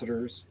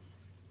ambassadors,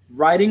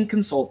 writing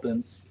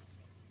consultants,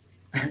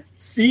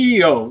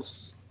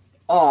 CEOs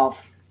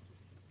of,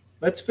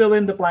 let's fill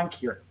in the blank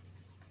here,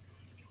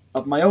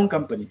 of my own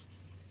company.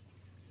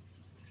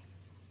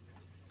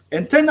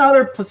 And 10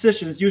 other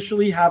positions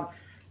usually have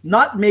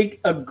not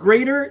make a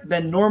greater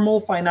than normal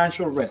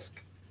financial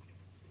risk.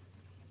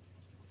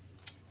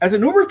 As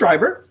an Uber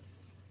driver,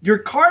 your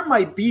car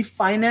might be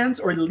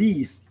financed or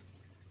leased.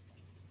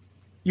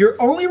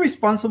 You're only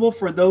responsible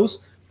for those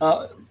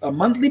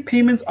monthly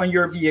payments on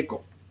your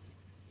vehicle.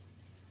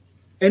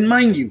 And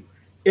mind you,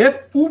 if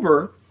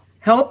Uber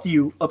helped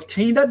you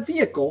obtain that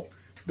vehicle,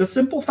 the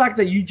simple fact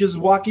that you just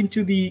walk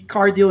into the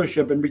car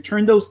dealership and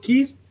return those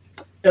keys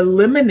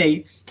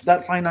eliminates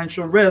that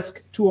financial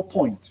risk to a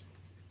point.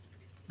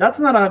 That's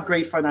not a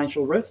great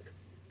financial risk.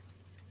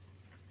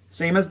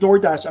 Same as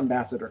DoorDash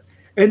ambassador.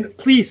 And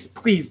please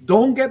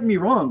don't get me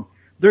wrong.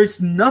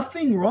 There's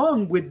nothing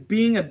wrong with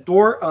being a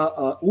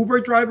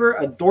Uber driver,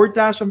 a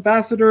DoorDash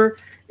ambassador,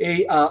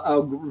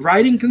 a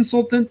writing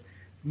consultant.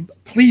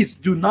 Please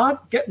do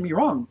not get me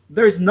wrong.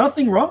 There's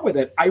nothing wrong with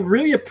it. I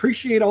really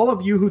appreciate all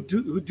of you who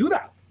do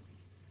that.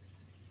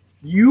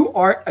 You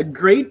are a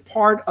great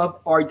part of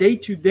our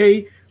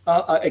day-to-day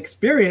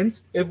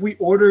experience if we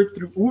order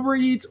through Uber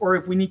Eats or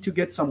if we need to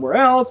get somewhere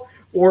else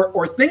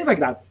or things like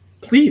that.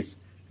 Please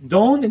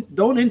don't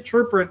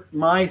interpret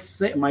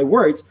my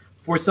words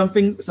for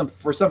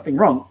something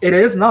wrong. It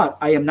is not.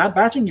 I am not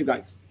bashing you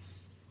guys.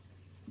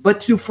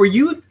 But for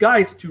you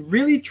guys to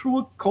really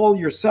truly call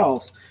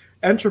yourselves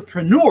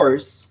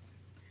entrepreneurs,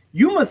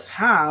 you must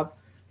have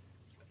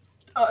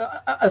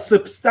a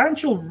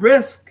substantial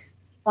risk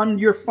on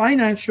your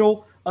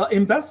financial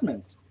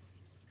investment.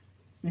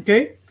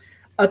 Okay?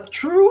 A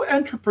true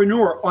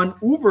entrepreneur on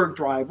Uber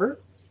driver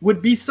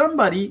would be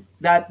somebody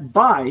that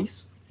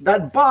buys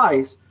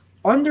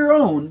on their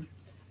own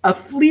a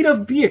fleet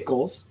of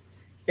vehicles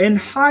and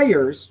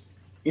hires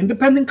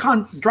independent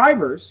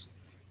drivers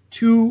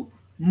to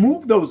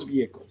move those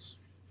vehicles.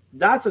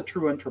 That's a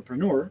true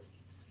entrepreneur,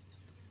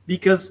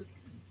 because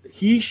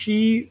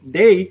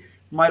they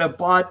might have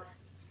bought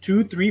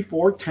 2, 3,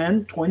 4,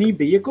 10, 20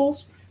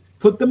 vehicles,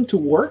 put them to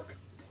work.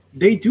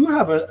 They do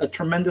have a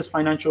tremendous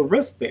financial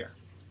risk there.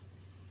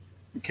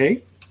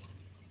 Okay?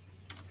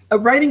 A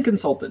writing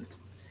consultant.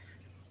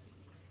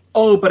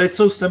 Oh, but it's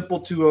so simple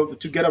to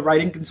get a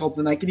writing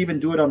consultant. I can even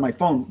do it on my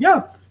phone.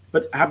 Yeah,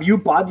 but have you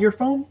bought your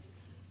phone?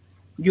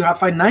 You have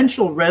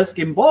financial risk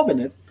involved in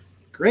it.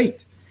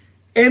 Great.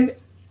 And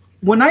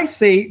when I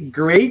say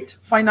great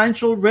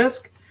financial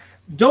risk,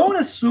 don't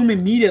assume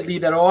immediately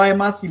that, I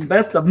must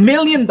invest $1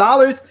 million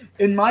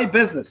in my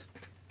business.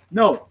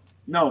 No.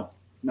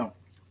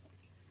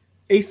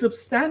 A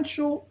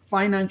substantial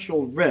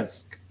financial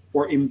risk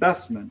or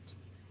investment,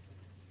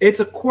 it's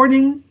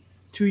according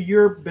to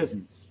your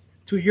business,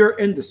 to your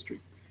industry,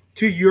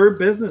 to your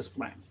business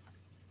plan.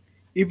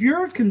 If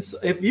you're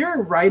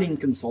a writing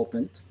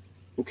consultant,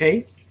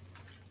 okay,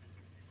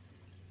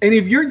 and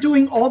if you're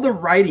doing all the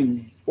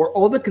writing or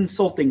all the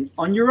consulting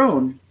on your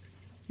own,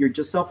 you're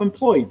just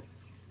self-employed.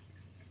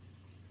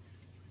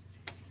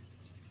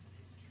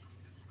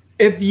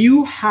 If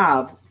you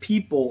have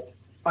people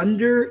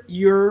under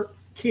your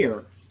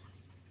care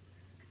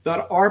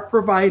that are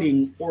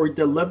providing or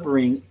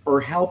delivering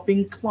or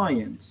helping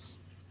clients,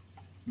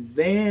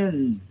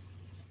 then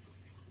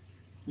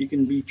you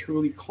can be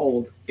truly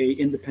called a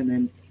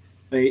independent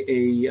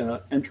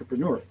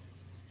entrepreneur.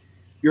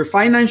 Your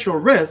financial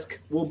risk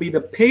will be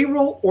the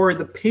payroll or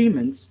the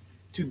payments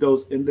to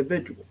those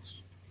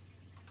individuals.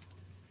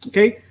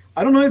 Okay,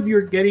 I don't know if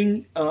you're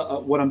getting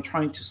what I'm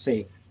trying to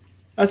say.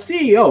 A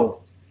CEO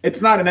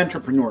It's not an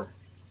entrepreneur.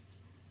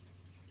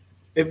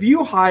 If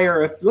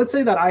let's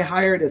say that I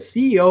hired a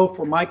CEO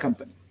for my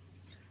company,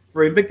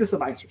 for Invictus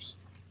Advisors,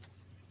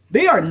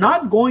 they are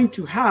not going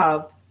to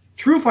have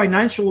true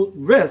financial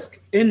risk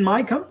in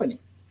my company.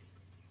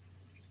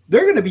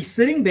 They're going to be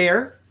sitting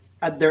there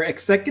at their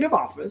executive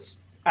office,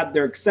 at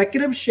their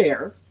executive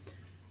chair,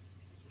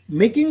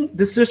 making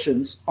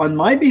decisions on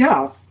my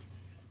behalf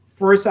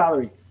for a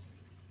salary.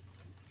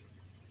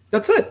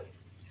 That's it.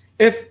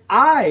 If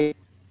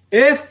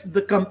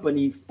the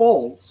company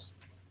falls,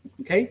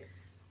 okay,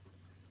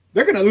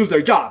 they're going to lose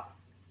their job,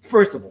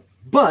 first of all,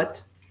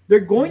 but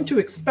they're going to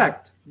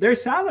expect their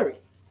salary.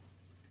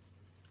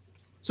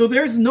 So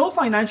there's no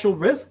financial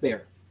risk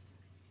there.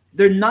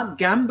 They're not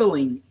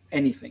gambling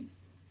anything.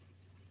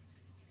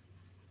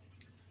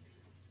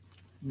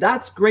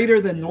 That's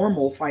greater than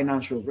normal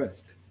financial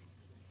risk.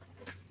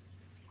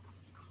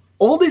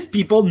 All these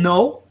people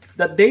know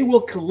that they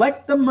will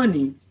collect the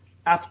money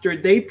after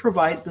they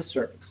provide the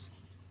service.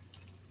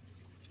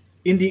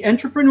 In the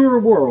entrepreneur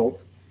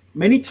world,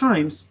 many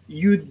times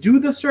you do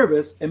the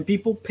service and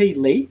people pay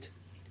late.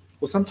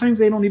 Well, sometimes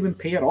they don't even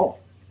pay at all.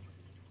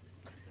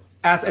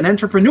 As an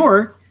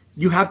entrepreneur,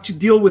 you have to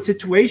deal with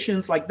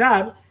situations like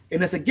that.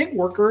 And as a gig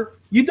worker,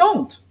 you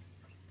don't.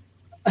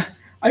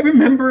 I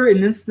remember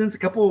an instance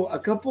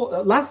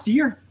last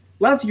year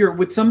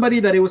with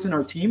somebody that it was in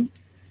our team.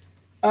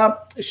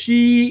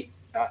 She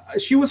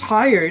was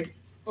hired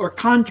or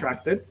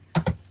contracted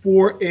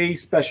for a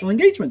special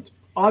engagement.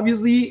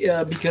 Obviously,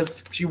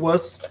 because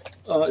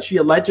she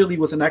allegedly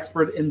was an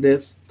expert in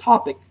this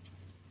topic.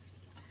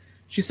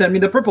 She sent me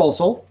the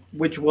proposal,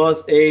 which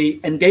was a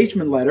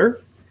engagement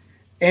letter,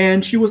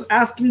 and she was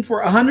asking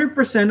for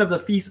 100% of the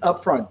fees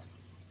up front.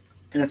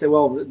 And I said,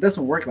 well, it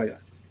doesn't work like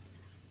that.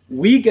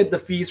 We get the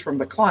fees from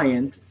the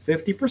client,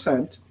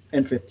 50%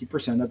 and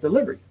 50% of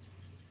delivery.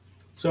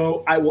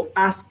 So I will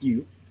ask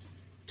you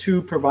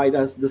to provide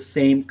us the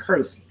same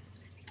courtesy.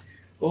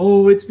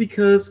 Oh, it's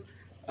because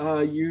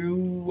I'm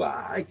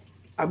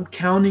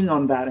counting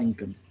on that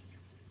income.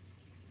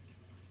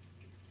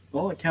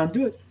 Well, I can't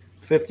do it.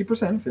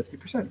 50%,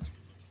 50%.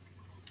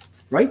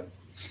 Right?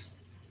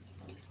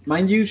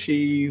 Mind you,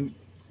 she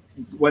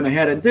went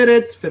ahead and did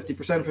it,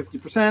 50%,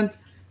 50%,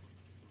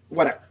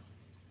 whatever.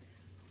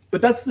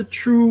 But that's the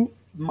true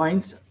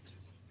mindset.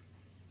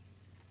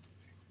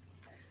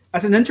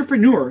 As an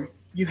entrepreneur,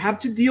 you have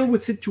to deal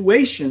with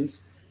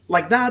situations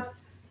like that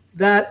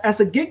as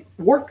a gig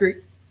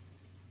worker,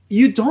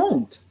 you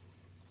don't.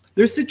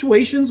 There's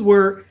situations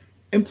where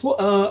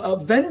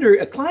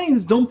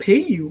clients don't pay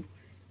you,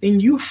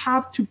 and you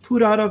have to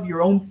put out of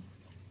your own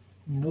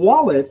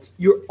wallet,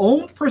 your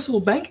own personal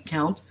bank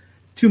account,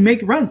 to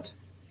make rent,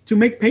 to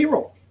make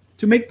payroll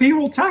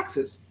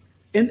taxes.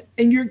 And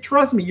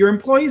trust me, your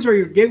employees or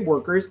your gig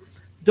workers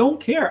don't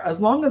care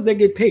as long as they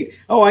get paid.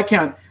 Oh, I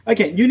can't.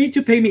 You need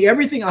to pay me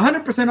everything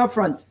 100%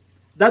 upfront.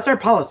 That's our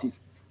policies.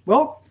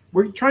 Well,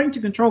 we're trying to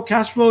control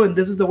cash flow, and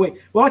this is the way.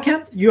 Well, I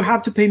can't. You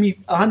have to pay me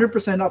 100%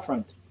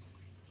 upfront.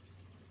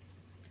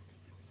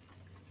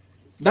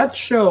 That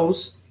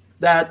shows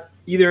that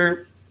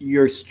either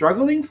you're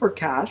struggling for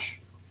cash,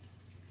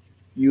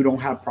 you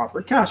don't have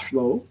proper cash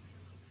flow,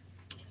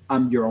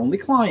 I'm your only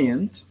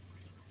client.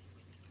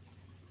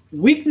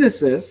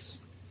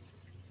 Weaknesses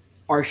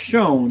are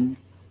shown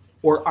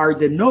or are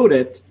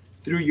denoted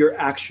through your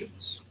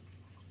actions.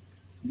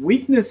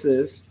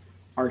 Weaknesses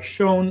are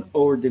shown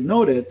or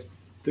denoted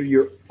through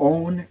your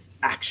own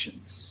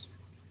actions.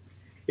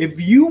 If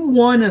you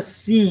want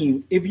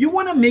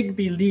to make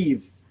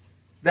believe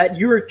that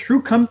you're a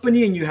true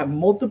company and you have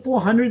multiple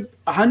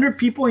 100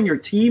 people in your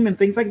team and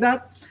things like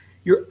that,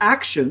 your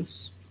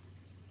actions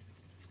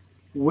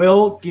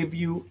will give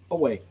you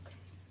away.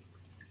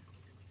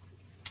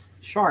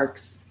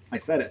 Sharks, I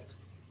said it.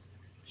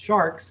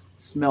 Sharks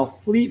smell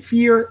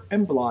fear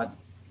and blood.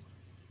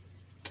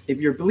 If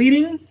you're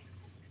bleeding,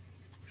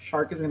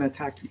 shark is going to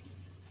attack you.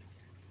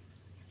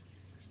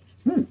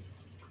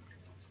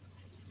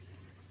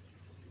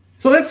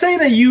 So let's say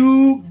that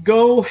you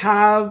go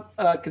have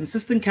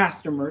consistent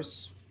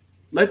customers.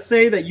 Let's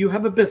say that you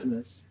have a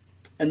business,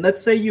 and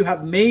let's say you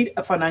have made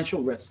a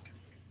financial risk.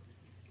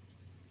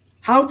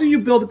 How do you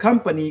build a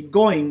company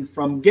going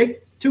from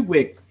gig to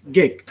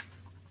gig?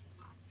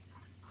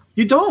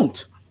 You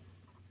don't.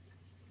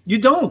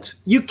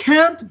 You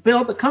can't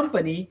build a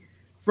company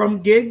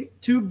from gig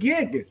to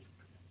gig.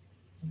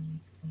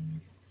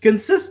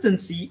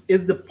 Consistency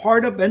is the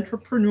part of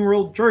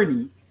entrepreneurial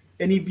journey.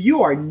 And if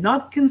you are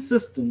not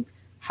consistent,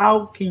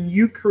 how can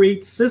you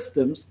create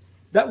systems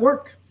that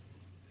work?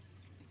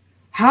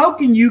 How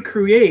can you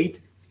create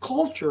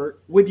culture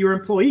with your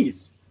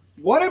employees?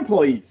 What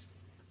employees?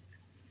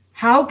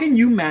 How can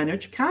you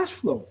manage cash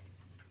flow?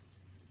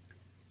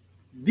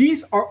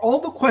 These are all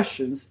the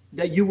questions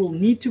that you will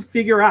need to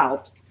figure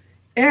out.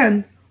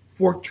 And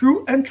for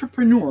true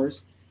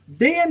entrepreneurs,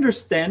 they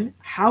understand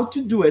how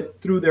to do it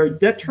through their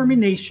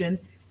determination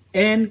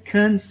and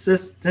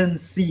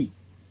consistency.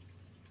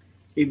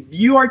 If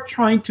you are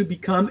trying to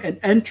become an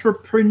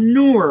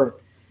entrepreneur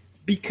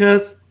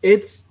because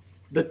it's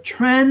the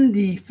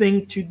trendy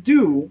thing to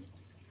do.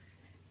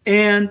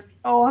 And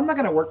oh, I'm not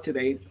gonna work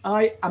today.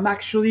 I'm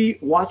actually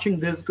watching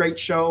this great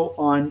show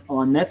on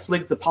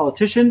Netflix, The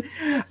Politician.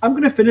 I'm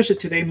gonna finish it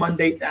today,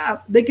 Monday.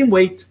 They can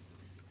wait.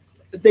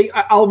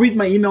 I'll read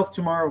my emails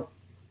tomorrow.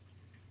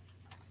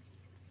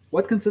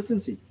 What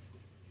consistency?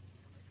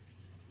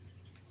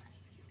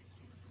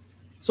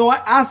 So I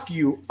ask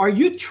you, are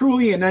you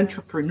truly an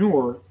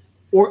entrepreneur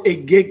or a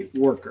gig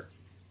worker?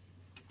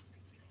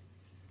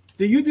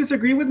 Do you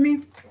disagree with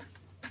me?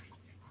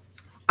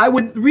 I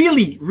would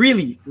really,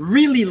 really,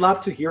 really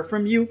love to hear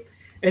from you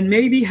and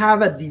maybe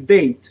have a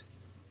debate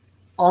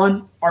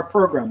on our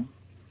program.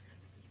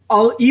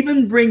 I'll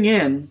even bring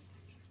in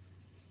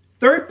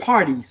third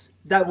parties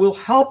that will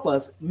help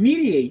us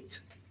mediate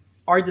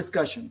our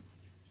discussion,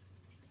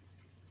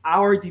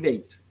 our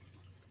debate.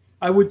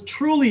 I would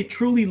truly,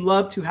 truly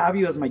love to have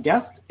you as my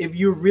guest if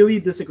you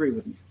really disagree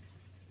with me.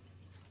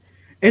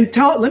 And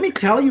let me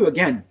tell you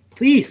again,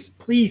 please,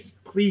 please,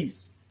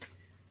 please,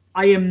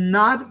 I am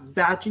not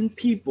bashing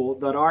people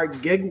that are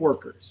gig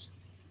workers,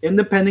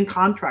 independent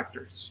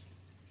contractors,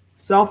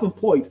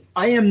 self-employed.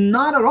 I am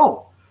not at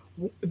all.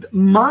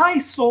 My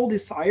sole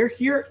desire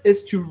here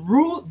is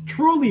to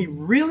truly,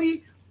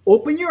 really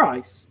open your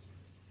eyes.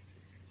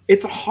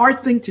 It's a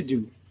hard thing to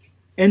do.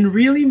 And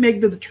really make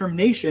the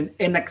determination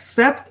and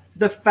accept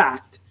the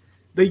fact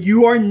that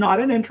you are not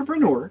an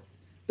entrepreneur,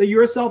 that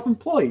you're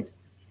self-employed.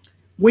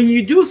 When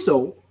you do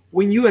so,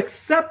 when you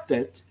accept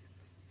it,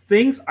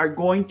 things are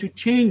going to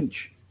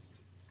change.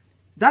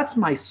 That's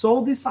my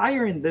sole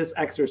desire in this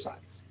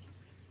exercise.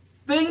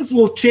 Things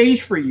will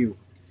change for you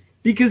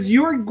because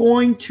you're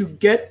going to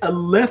get a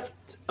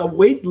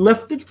weight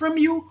lifted from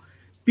you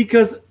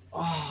because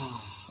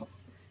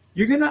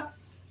you're going to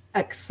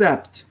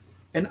accept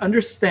and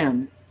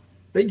understand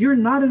that you're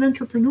not an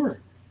entrepreneur,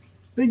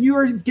 that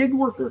you're a gig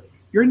worker,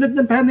 you're an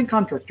independent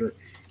contractor,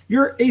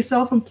 you're a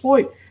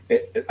self-employed.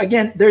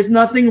 Again, there's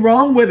nothing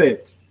wrong with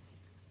it.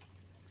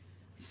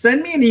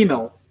 Send me an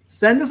email,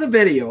 send us a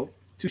video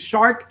to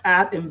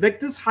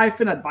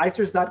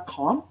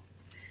shark@invictus-advisors.com,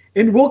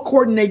 and we'll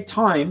coordinate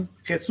time.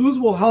 Jesus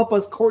will help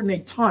us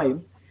coordinate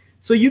time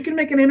so you can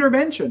make an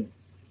intervention.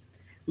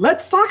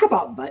 Let's talk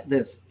about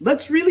this.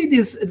 Let's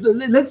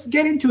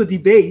get into a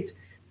debate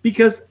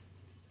because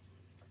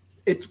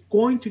it's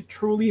going to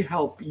truly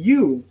help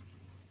you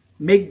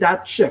make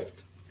that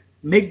shift,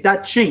 make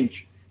that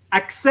change,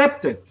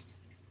 accept it.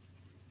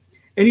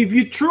 And if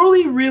you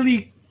truly,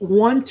 really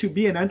want to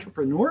be an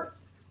entrepreneur,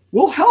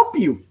 we'll help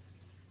you.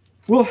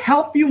 We'll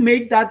help you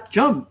make that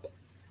jump,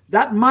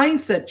 that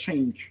mindset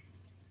change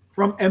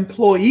from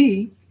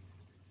employee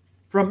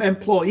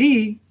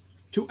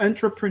to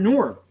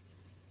entrepreneur.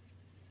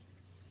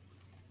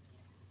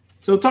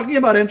 So talking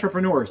about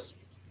entrepreneurs,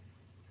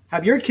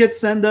 have your kids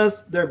send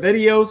us their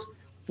videos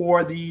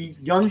for the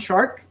Young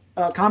Shark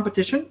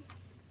competition.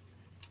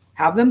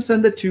 Have them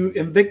send it to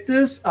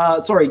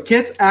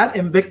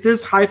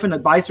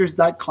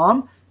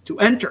kids@invictus-advisors.com to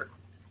enter.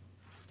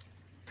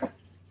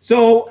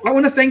 So I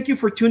want to thank you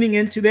for tuning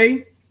in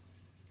today.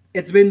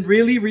 It's been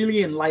really,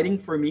 really enlightening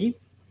for me.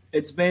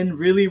 It's been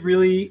really,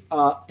 really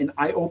an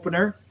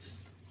eye-opener.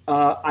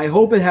 I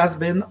hope it has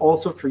been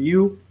also for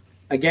you.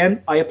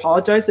 Again, I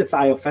apologize if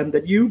I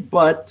offended you,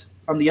 but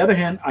on the other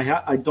hand,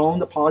 I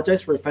don't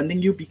apologize for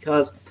offending you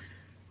because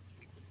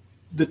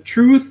the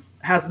truth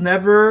has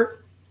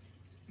never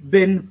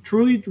been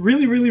truly,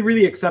 really, really,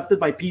 really accepted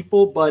by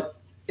people, but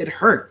it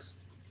hurts.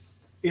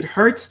 It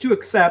hurts to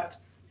accept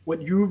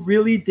what you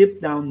really deep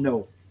down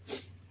know,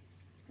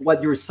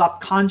 what your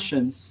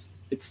subconscious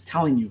it's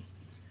telling you.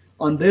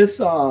 On this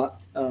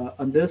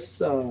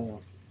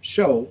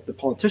show, The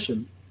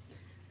Politician,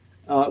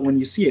 when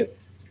you see it,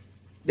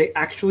 they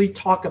actually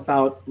talk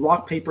about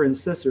rock, paper, and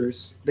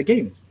scissors, the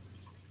game.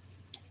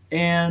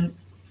 And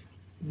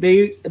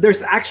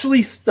there's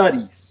actually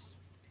studies,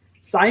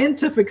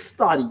 scientific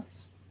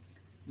studies,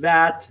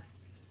 that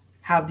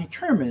have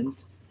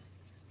determined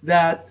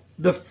that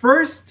the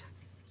first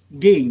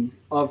game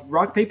of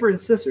rock, paper, and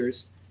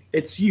scissors,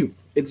 it's you.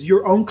 It's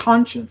your own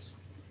conscience.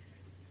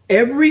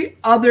 Every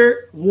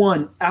other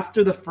one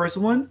after the first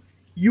one,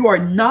 you are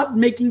not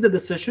making the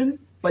decision,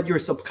 but your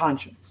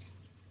subconscious.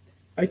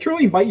 I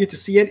truly invite you to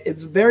see it.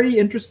 It's very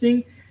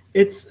interesting.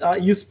 It's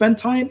you spend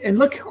time and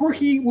look who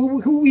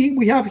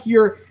we have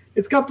here.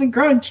 It's Captain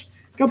Crunch.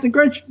 Captain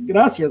Crunch,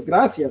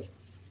 gracias.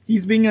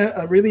 He's being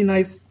a really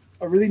nice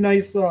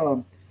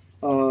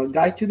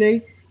guy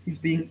today. He's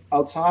being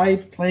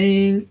outside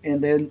playing, and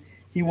then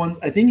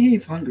I think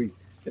he's hungry.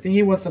 I think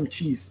he wants some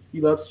cheese. He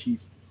loves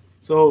cheese.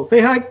 So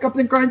say hi,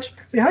 Captain Crunch.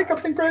 Say hi,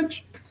 Captain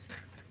Crunch.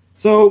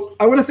 So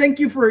I want to thank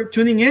you for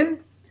tuning in.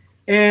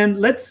 And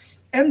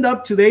let's end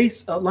up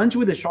today's Lunch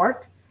with a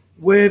Shark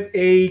with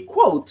a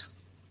quote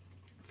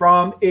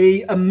from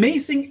an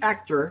amazing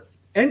actor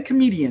and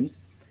comedian,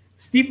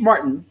 Steve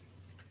Martin,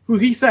 who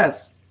he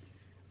says,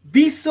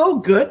 "Be so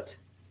good,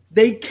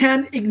 they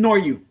can't ignore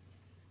you.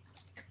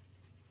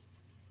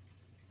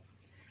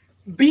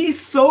 Be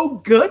so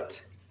good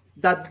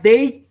that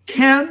they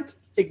can't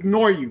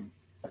ignore you."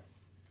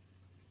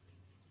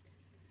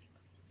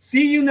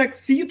 See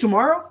you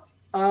tomorrow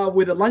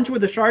with a Lunch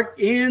with the Shark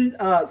in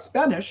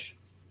Spanish.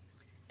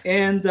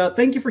 And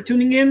thank you for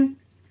tuning in.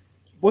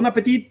 Bon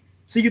appetit.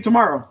 See you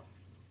tomorrow.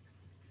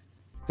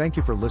 Thank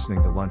you for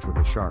listening to Lunch with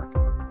the Shark.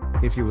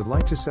 If you would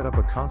like to set up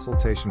a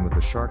consultation with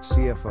the Shark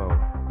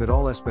CFO,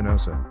 Vidal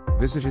Espinosa,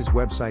 visit his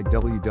website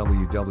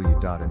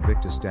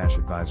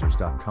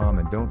www.invictus-advisors.com,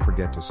 and don't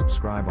forget to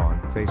subscribe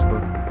on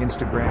Facebook,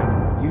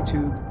 Instagram,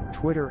 YouTube,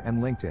 Twitter,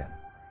 and LinkedIn.